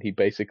conclusion he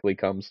basically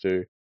comes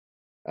to.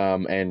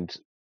 And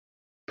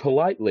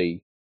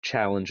politely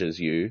challenges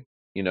you.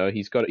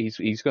 He's going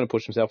to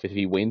push himself. If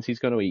he wins, he's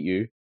going to eat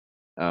you.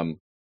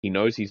 He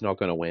knows he's not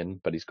going to win,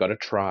 but he's got to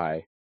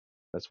try.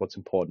 That's what's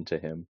important to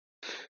him.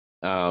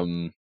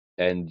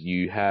 And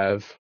you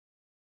have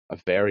a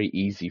very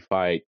easy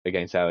fight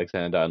against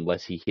Alexander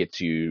unless he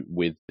hits you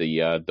with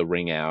the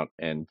ring out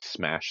and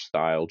smash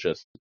style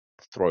just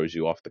throws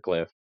you off the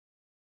cliff.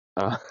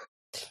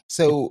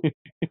 So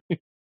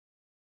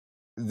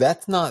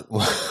that's not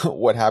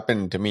what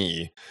happened to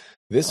me.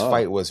 This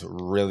fight was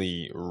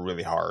really,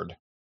 really hard.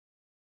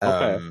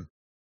 Okay.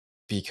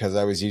 Because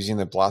I was using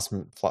the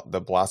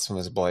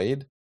blasphemous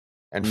blade,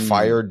 and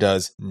fire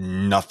does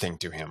nothing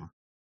to him.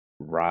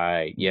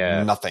 Right.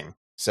 Yeah. Nothing.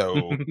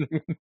 So,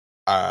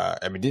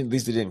 I mean, at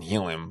least it didn't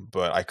heal him,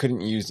 but I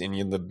couldn't use any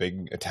of the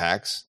big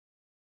attacks,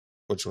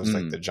 which was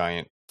like the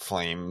giant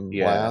flame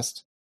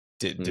blast.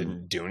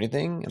 Didn't do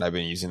anything, and I've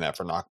been using that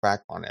for knockback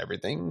on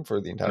everything for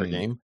the entire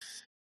game.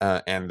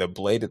 And the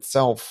blade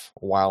itself,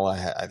 while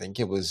I think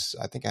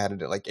I had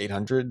it at like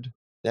 800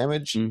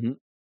 damage.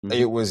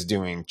 It was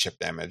doing chip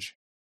damage.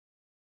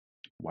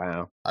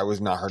 Wow. I was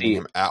not hurting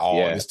him at all.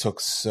 Yeah. This took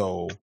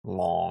so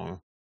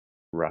long.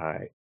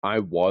 Right. I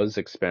was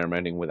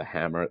experimenting with a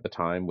hammer at the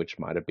time, which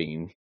might have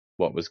been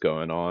what was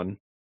going on.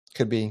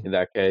 Could be. In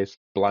that case,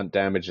 blunt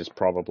damage is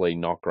probably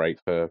not great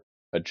for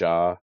a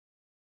jar.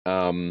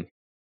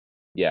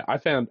 Yeah, I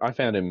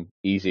found him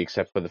easy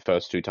except for the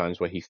first 2 times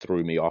where he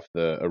threw me off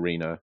the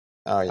arena.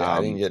 Oh yeah,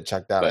 I didn't get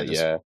checked out.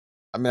 I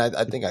mean,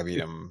 I think I beat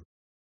him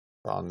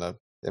on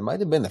it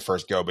might have been the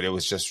first go, but it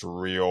was just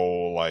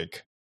real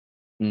like.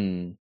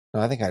 No,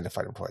 I think I had to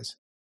fight him twice.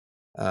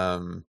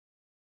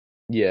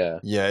 Yeah.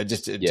 Yeah, it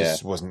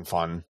just wasn't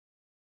fun.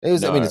 It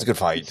was. No, I mean, it's a good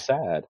fight. It's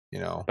sad,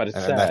 but it's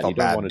sad. I felt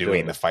bad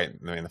doing the fight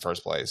in the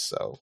first place.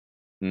 So,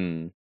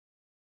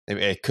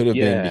 it could have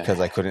been because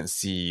I couldn't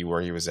see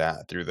where he was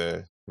at through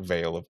the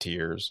veil of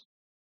tears.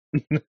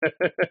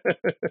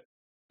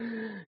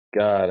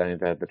 God,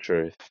 ain't that the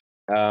truth?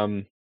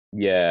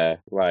 Yeah,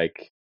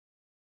 like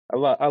I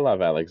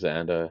love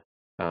Alexander.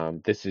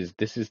 This is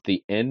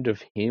the end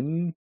of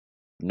him,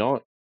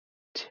 not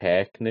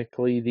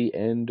technically the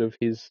end of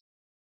his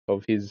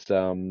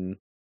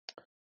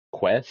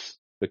quest,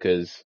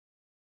 because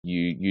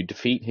you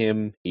defeat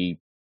him, he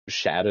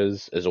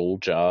shatters as all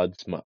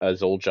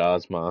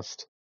jars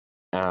must,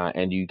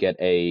 and you get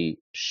a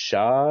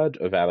Shard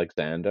of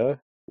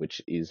Alexander,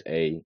 which is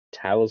a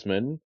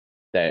talisman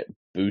that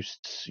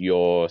boosts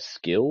your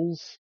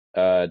skills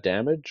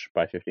damage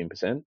by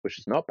 15%, which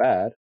is not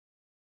bad.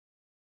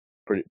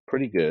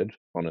 Pretty good,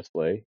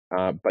 honestly.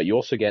 But you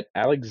also get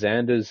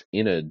Alexander's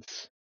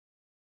innards,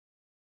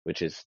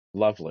 which is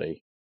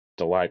lovely,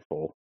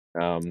 delightful.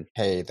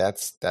 Hey,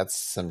 that's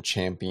some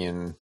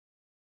champion.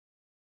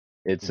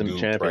 It's some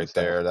champion right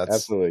stuff. there. That's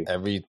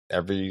absolutely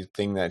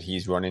everything that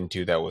he's run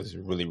into that was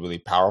really, really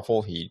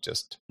powerful. He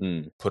just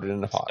put it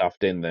in a pot,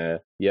 stuffed in there.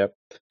 Yep.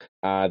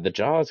 The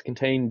jars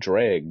contain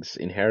dregs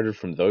inherited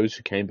from those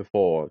who came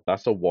before.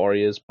 Thus, are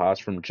warriors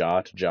passed from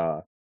jar to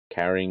jar,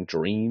 carrying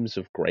dreams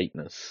of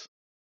greatness.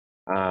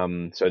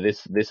 So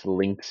this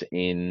links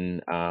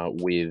in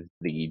with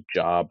the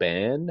Jar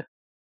ban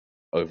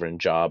over in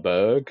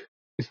Jarburg.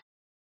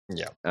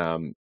 Yeah.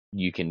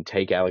 You can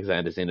take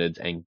Alexander's innards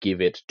and give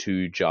it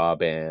to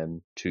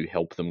Jarban to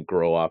help them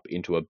grow up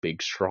into a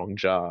big, strong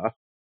jar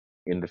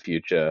in the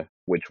future,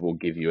 which will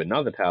give you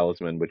another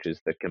talisman, which is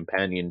the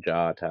Companion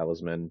Jar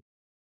talisman,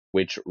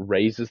 which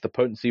raises the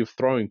potency of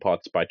throwing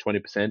pots by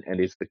 20% and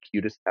is the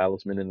cutest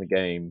talisman in the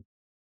game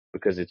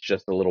because it's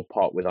just a little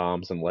pot with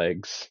arms and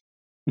legs.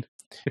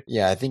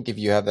 Yeah, I think if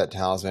you have that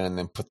talisman and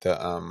then put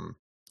the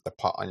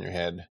pot on your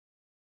head,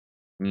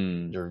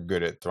 you're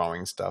good at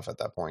throwing stuff at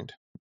that point.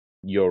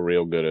 You're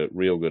real good at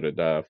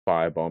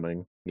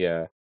firebombing.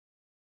 Yeah.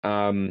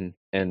 And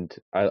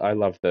I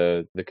love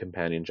the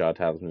Companion Jar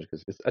talisman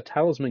because it's a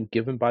talisman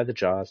given by the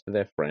jars to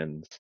their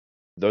friends.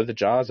 Though the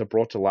jars are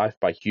brought to life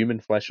by human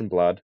flesh and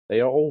blood,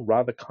 they are all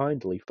rather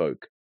kindly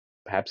folk.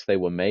 Perhaps they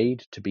were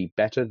made to be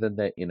better than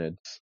their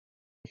innards.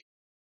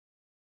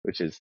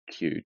 Which is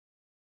cute.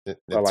 I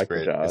like great.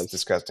 The jars. It's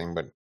disgusting,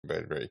 but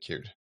very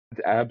cute.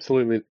 It's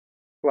absolutely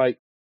like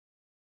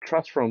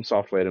trust From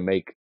Software to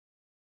make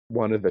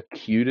one of the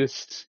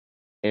cutest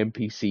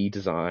NPC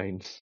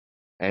designs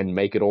and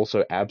make it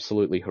also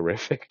absolutely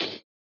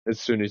horrific as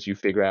soon as you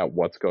figure out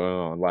what's going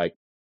on. Like,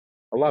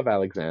 I love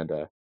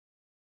Alexander.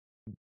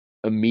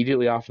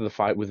 Immediately after the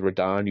fight with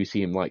Radahn, you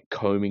see him like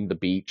combing the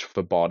beach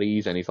for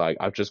bodies, and he's like,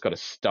 I've just got to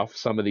stuff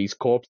some of these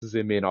corpses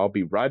in me and I'll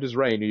be right as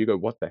rain. And you go,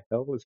 what the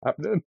hell is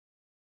happening?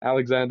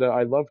 Alexander,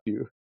 I loved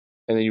you.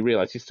 And then you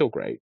realize he's still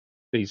great.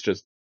 He's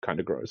just kind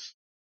of gross.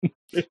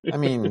 I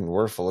mean,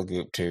 we're full of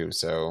goop too,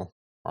 so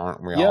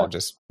aren't we all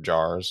just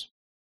jars?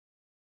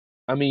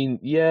 I mean,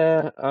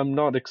 yeah, I'm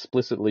not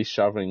explicitly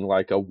shoving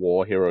like a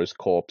war hero's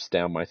corpse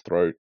down my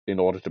throat in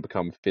order to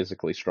become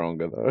physically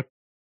stronger, though.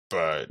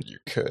 But you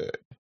could.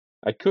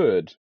 I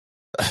could.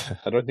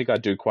 I don't think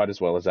I'd do quite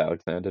as well as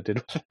Alexander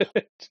did with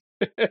it.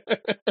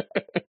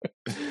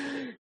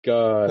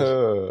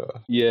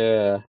 God.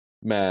 Yeah,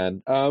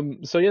 man.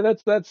 So yeah,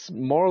 that's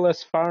more or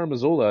less Farum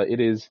Azula. It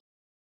is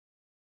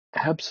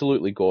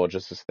absolutely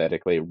gorgeous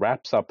aesthetically. It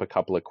wraps up a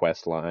couple of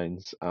quest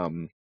lines.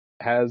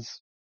 Has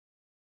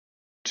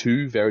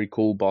 2 very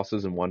cool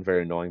bosses and 1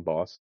 very annoying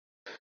boss.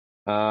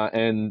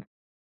 And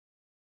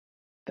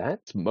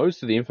that's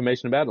most of the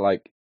information about it.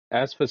 Like,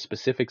 as for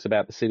specifics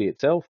about the city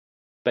itself,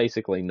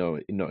 basically no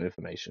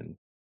information.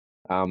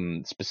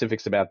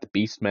 Specifics about the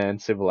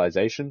Beastman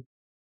civilization,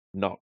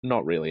 not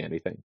really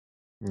anything.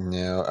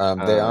 No,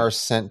 they are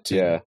sent to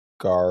Yeah,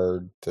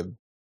 guard the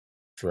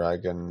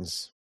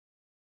dragons,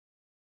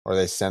 or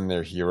they send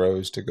their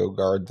heroes to go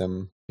guard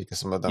them because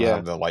some of them yeah,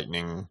 have the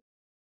lightning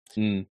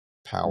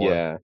power,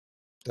 yeah,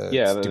 the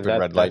yeah. stupid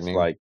red That's lightning.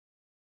 like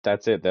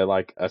that's it. They're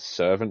like a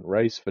servant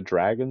race for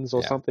dragons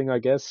or Yeah. something, I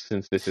guess,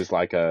 since this is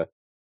like a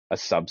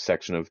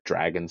subsection of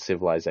dragon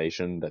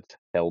civilization that's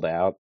held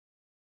out,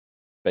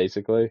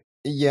 basically.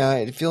 Yeah,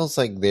 it feels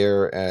like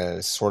they're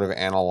a sort of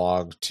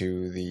analog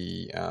to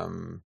the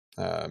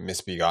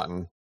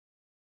misbegotten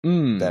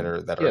that Yeah,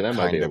 are that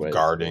might be kind a of way to put it.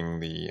 guarding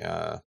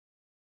the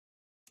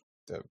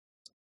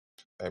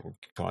I would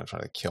probably try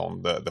to kill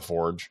the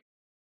forge,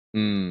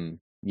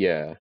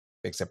 Yeah,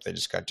 except they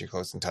just got too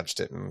close and touched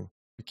it and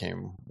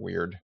became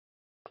weird.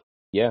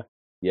 yeah,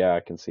 yeah. I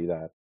can see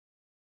that.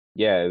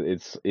 Yeah,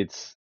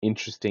 it's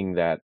interesting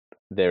that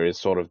there is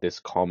sort of this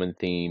common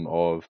theme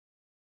of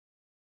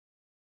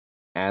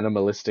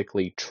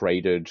animalistically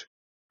traded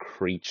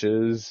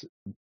creatures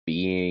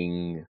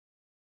being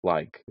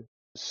like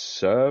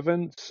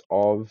servants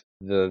of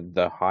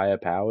the higher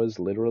powers,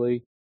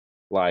 literally.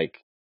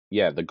 Like,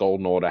 yeah, the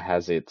Golden Order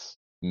has its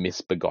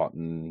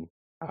misbegotten,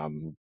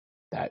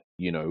 that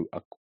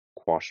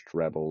quashed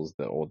rebels,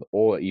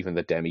 or even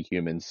the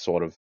demi-humans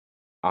sort of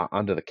are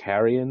under the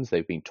Carrions.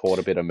 They've been taught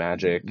a bit of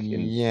magic and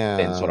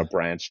then sort Yeah. of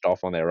branched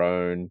off on their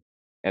own.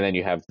 And then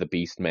you have the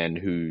Beastmen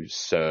who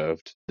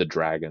served the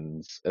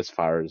dragons, as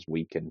far as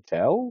we can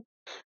tell.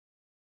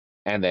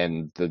 And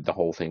then the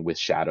whole thing with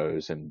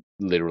shadows and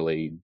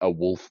literally a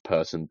wolf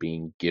person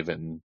being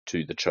given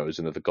to the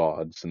chosen of the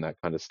gods and that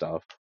kind of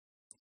stuff.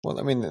 Well,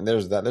 I mean,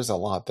 there's that. There's a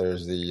lot.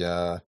 There's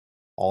the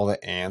all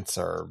the ants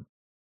are,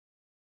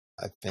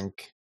 I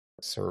think,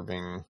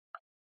 serving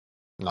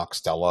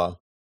Noxtella.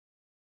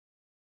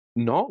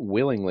 Not Like,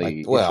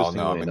 willingly, well,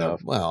 no, I interestingly mean they're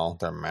enough.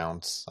 they're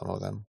mounts. Some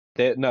of them.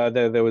 There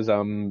was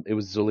it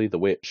was Zully the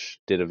Witch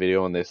did a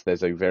video on this.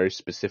 There's a very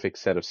specific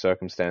set of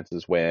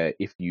circumstances where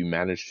if you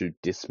manage to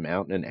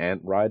dismount an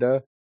ant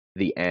rider,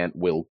 the ant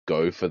will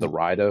go for the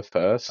rider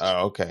first.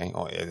 Oh, okay.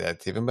 Oh, yeah,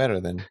 that's even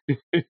better then.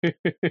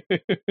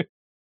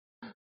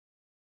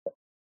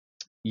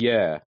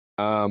 Yeah.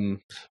 Well,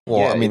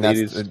 Yeah, I mean it that's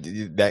is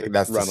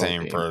that's the run on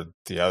same theme. for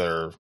the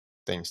other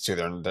things too.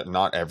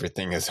 Not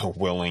everything is a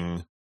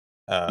willing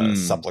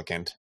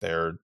supplicant.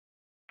 They're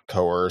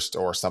coerced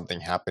or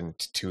something happened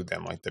to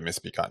them, like the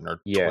misbegotten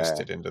are Yeah.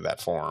 twisted into that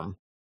form.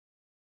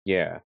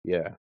 Yeah,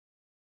 yeah.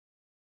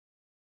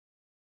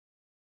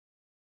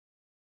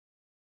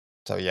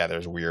 So yeah,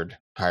 there's weird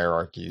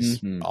hierarchies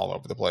Hmm. all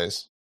over the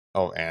place.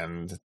 Oh,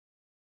 and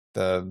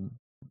the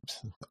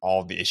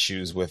all the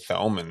issues with the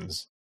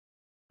omens.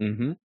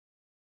 Hmm.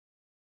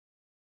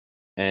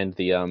 And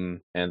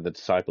the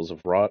disciples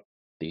of Rot,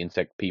 the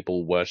insect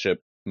people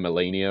worship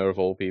Melania of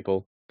all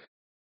people.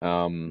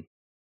 Um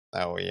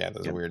Oh yeah,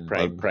 those and weird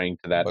praying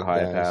to that bug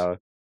higher guys. power.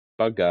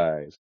 Bug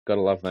guys, gotta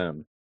love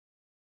them.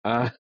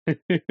 Uh,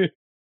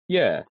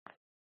 yeah,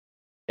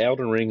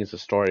 Elden Ring is a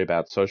story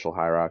about social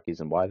hierarchies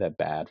and why they're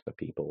bad for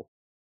people.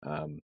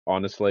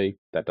 Honestly,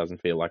 that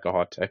doesn't feel like a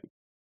hot take.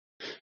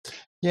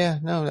 Yeah,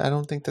 no, I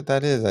don't think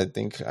that is.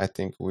 I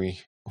think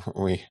we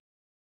we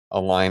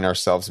align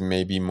ourselves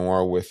maybe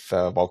more with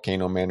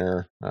Volcano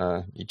Manor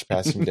each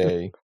passing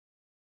day.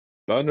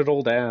 Burn it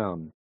all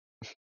down.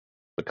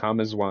 Become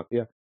as one.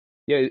 Yeah,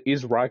 yeah.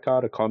 Is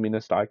Rykard a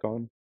communist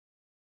icon?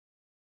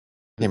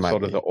 He might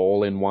Sort of the be.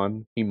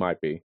 all-in-one. He might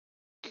be.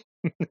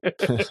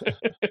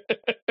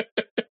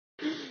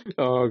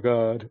 Oh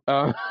God.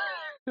 I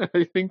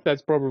think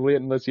that's probably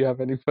it, unless you have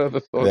any further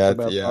thoughts That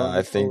about yeah, Bone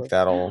I think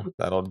Whisperer.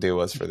 that'll do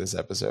us for this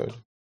episode.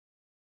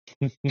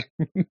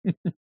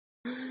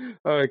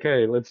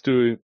 Okay, let's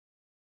do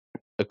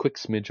a quick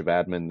smidge of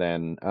admin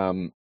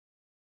then.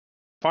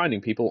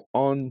 Finding people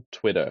on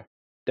Twitter.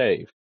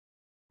 Dave,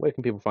 where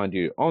can people find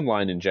you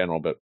online in general,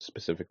 but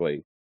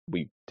specifically,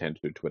 we tend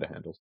to do Twitter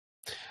handles.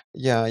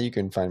 Yeah, you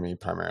can find me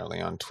primarily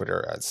on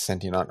Twitter at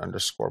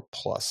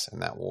Sentient_plus,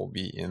 and that will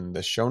be in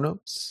the show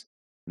notes.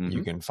 You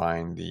Mm-hmm. can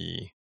find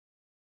the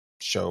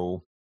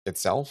show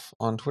itself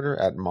on Twitter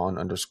at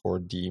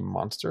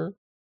mon_d_monster,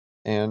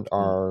 and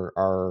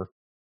our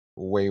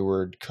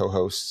wayward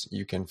co-hosts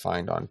you can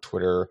find on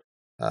Twitter.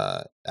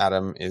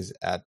 Adam is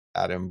at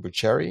Adam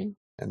Bucheri,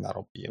 and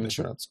that'll be in the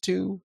show notes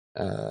too.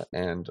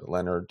 And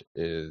Leonard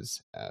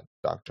is at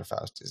Dr.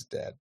 Faust is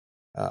Dead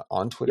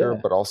on Twitter,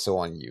 but also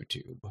on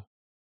YouTube.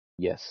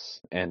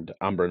 Yes, and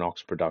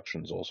Umbranox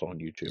Productions also on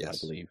YouTube,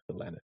 Yes. I believe, for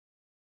Leonard.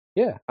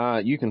 Yeah,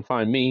 you can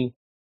find me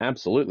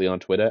absolutely on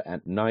Twitter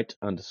at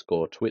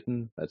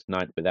Knight_Twitten. That's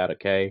Knight without a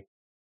K.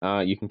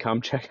 You can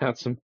come check out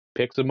some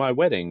pics of my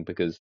wedding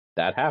because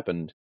that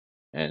happened,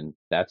 and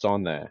that's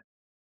on there.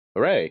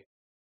 Hooray!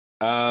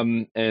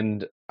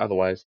 And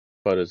otherwise,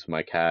 photos of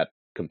my cat,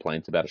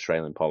 complaints about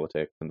Australian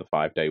politics, and the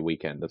 5-day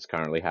weekend that's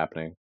currently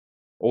happening.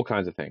 All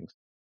kinds of things.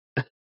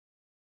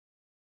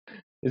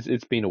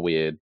 It's been a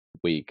weird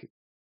week.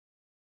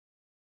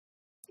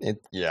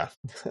 Yeah,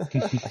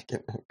 I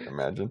can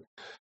imagine.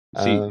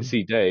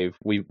 See, Dave,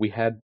 we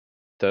had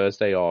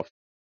Thursday off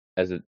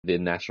as the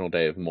National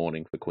Day of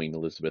Mourning for Queen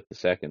Elizabeth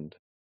II,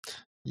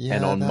 yeah,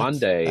 and on that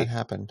Monday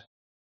happened.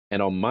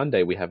 And on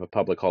Monday we have a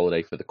public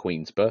holiday for the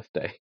Queen's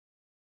birthday.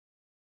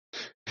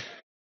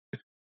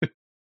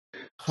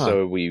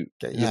 So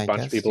a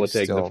bunch of people are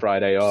taking the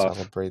Friday off.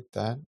 Celebrate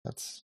that.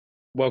 That's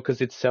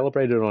because it's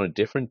celebrated on a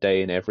different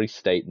day in every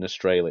state in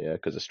Australia,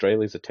 because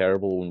Australia's a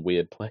terrible and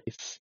weird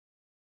place.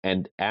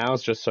 And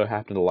ours just so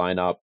happened to line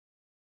up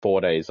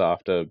 4 days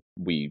after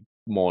we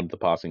mourned the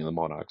passing of the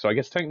monarch. So I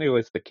guess technically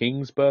it's the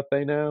King's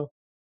birthday now.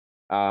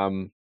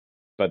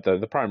 But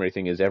the primary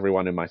thing is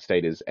everyone in my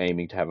state is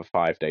aiming to have a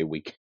 5-day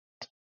week.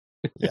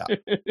 Yeah.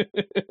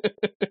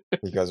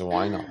 Because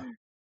why not?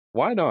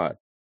 Why not?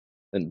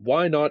 And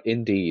why not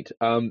indeed?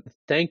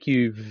 Thank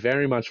you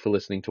very much for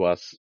listening to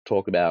us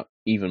talk about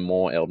even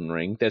more Elden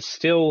Ring. There's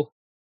still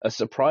a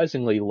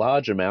surprisingly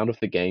large amount of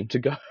the game to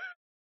go,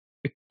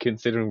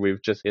 considering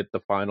we've just hit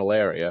the final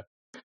area.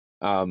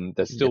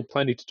 There's still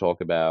plenty to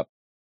talk about.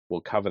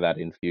 We'll cover that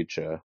in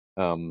future.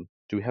 Do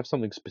we have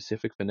something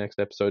specific for next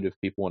episode if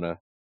people want to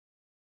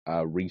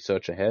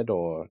research ahead,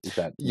 or is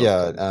that...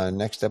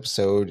 next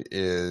episode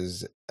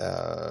is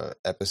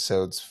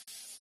episodes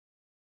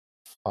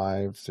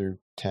 5 through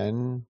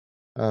 10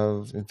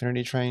 of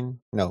Infinity Train.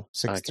 No,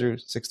 6 through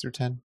 10. 6 through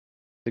 10.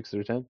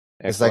 Excellent.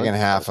 The second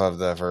half of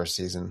the first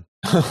season.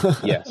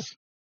 Yes.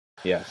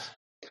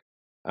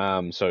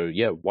 So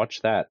yeah,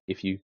 watch that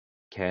if you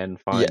can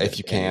find it. Yeah, if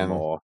you can.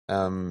 Anymore.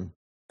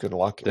 Good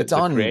luck. It's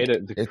on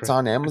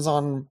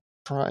Amazon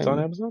Prime. It's on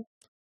Amazon?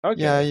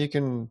 Okay. Yeah, you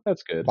can.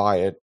 That's good.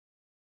 Buy it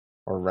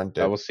or rent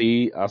it. I'll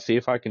see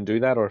if I can do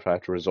that, or if I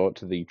have to resort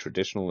to the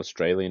traditional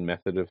Australian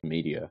method of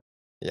media.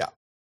 Yeah.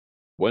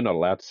 We're not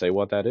allowed to say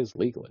what that is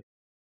legally.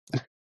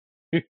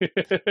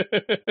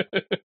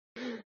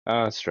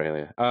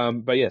 Australia.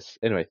 But yes,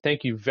 anyway,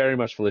 thank you very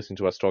much for listening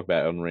to us talk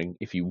about Elden Ring.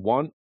 If you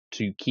want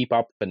to keep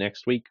up for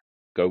next week,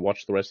 go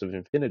watch the rest of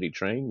Infinity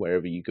Train,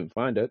 wherever you can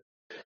find it.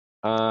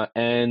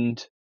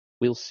 And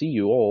we'll see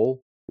you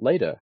all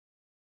later.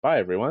 Bye,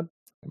 everyone.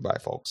 Bye,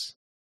 folks.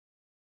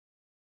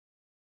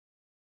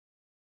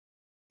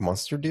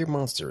 Monster Dear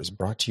Monster is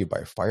brought to you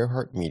by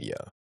Fireheart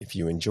Media. If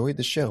you enjoyed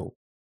the show,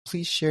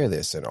 please share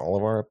this and all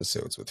of our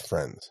episodes with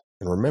friends.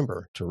 And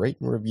remember to rate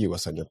and review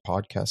us on your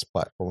podcast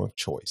platform of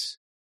choice.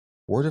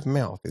 Word of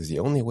mouth is the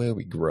only way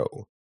we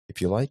grow. If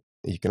you like,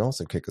 you can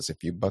also kick us a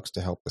few bucks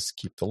to help us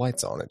keep the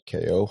lights on at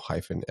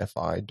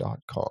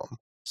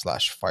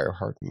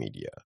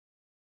ko-fi.com/fireheartmedia.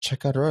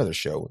 Check out our other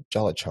show,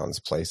 Jolachan's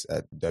Place,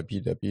 at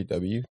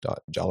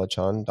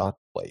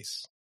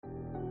www.jolachan.place.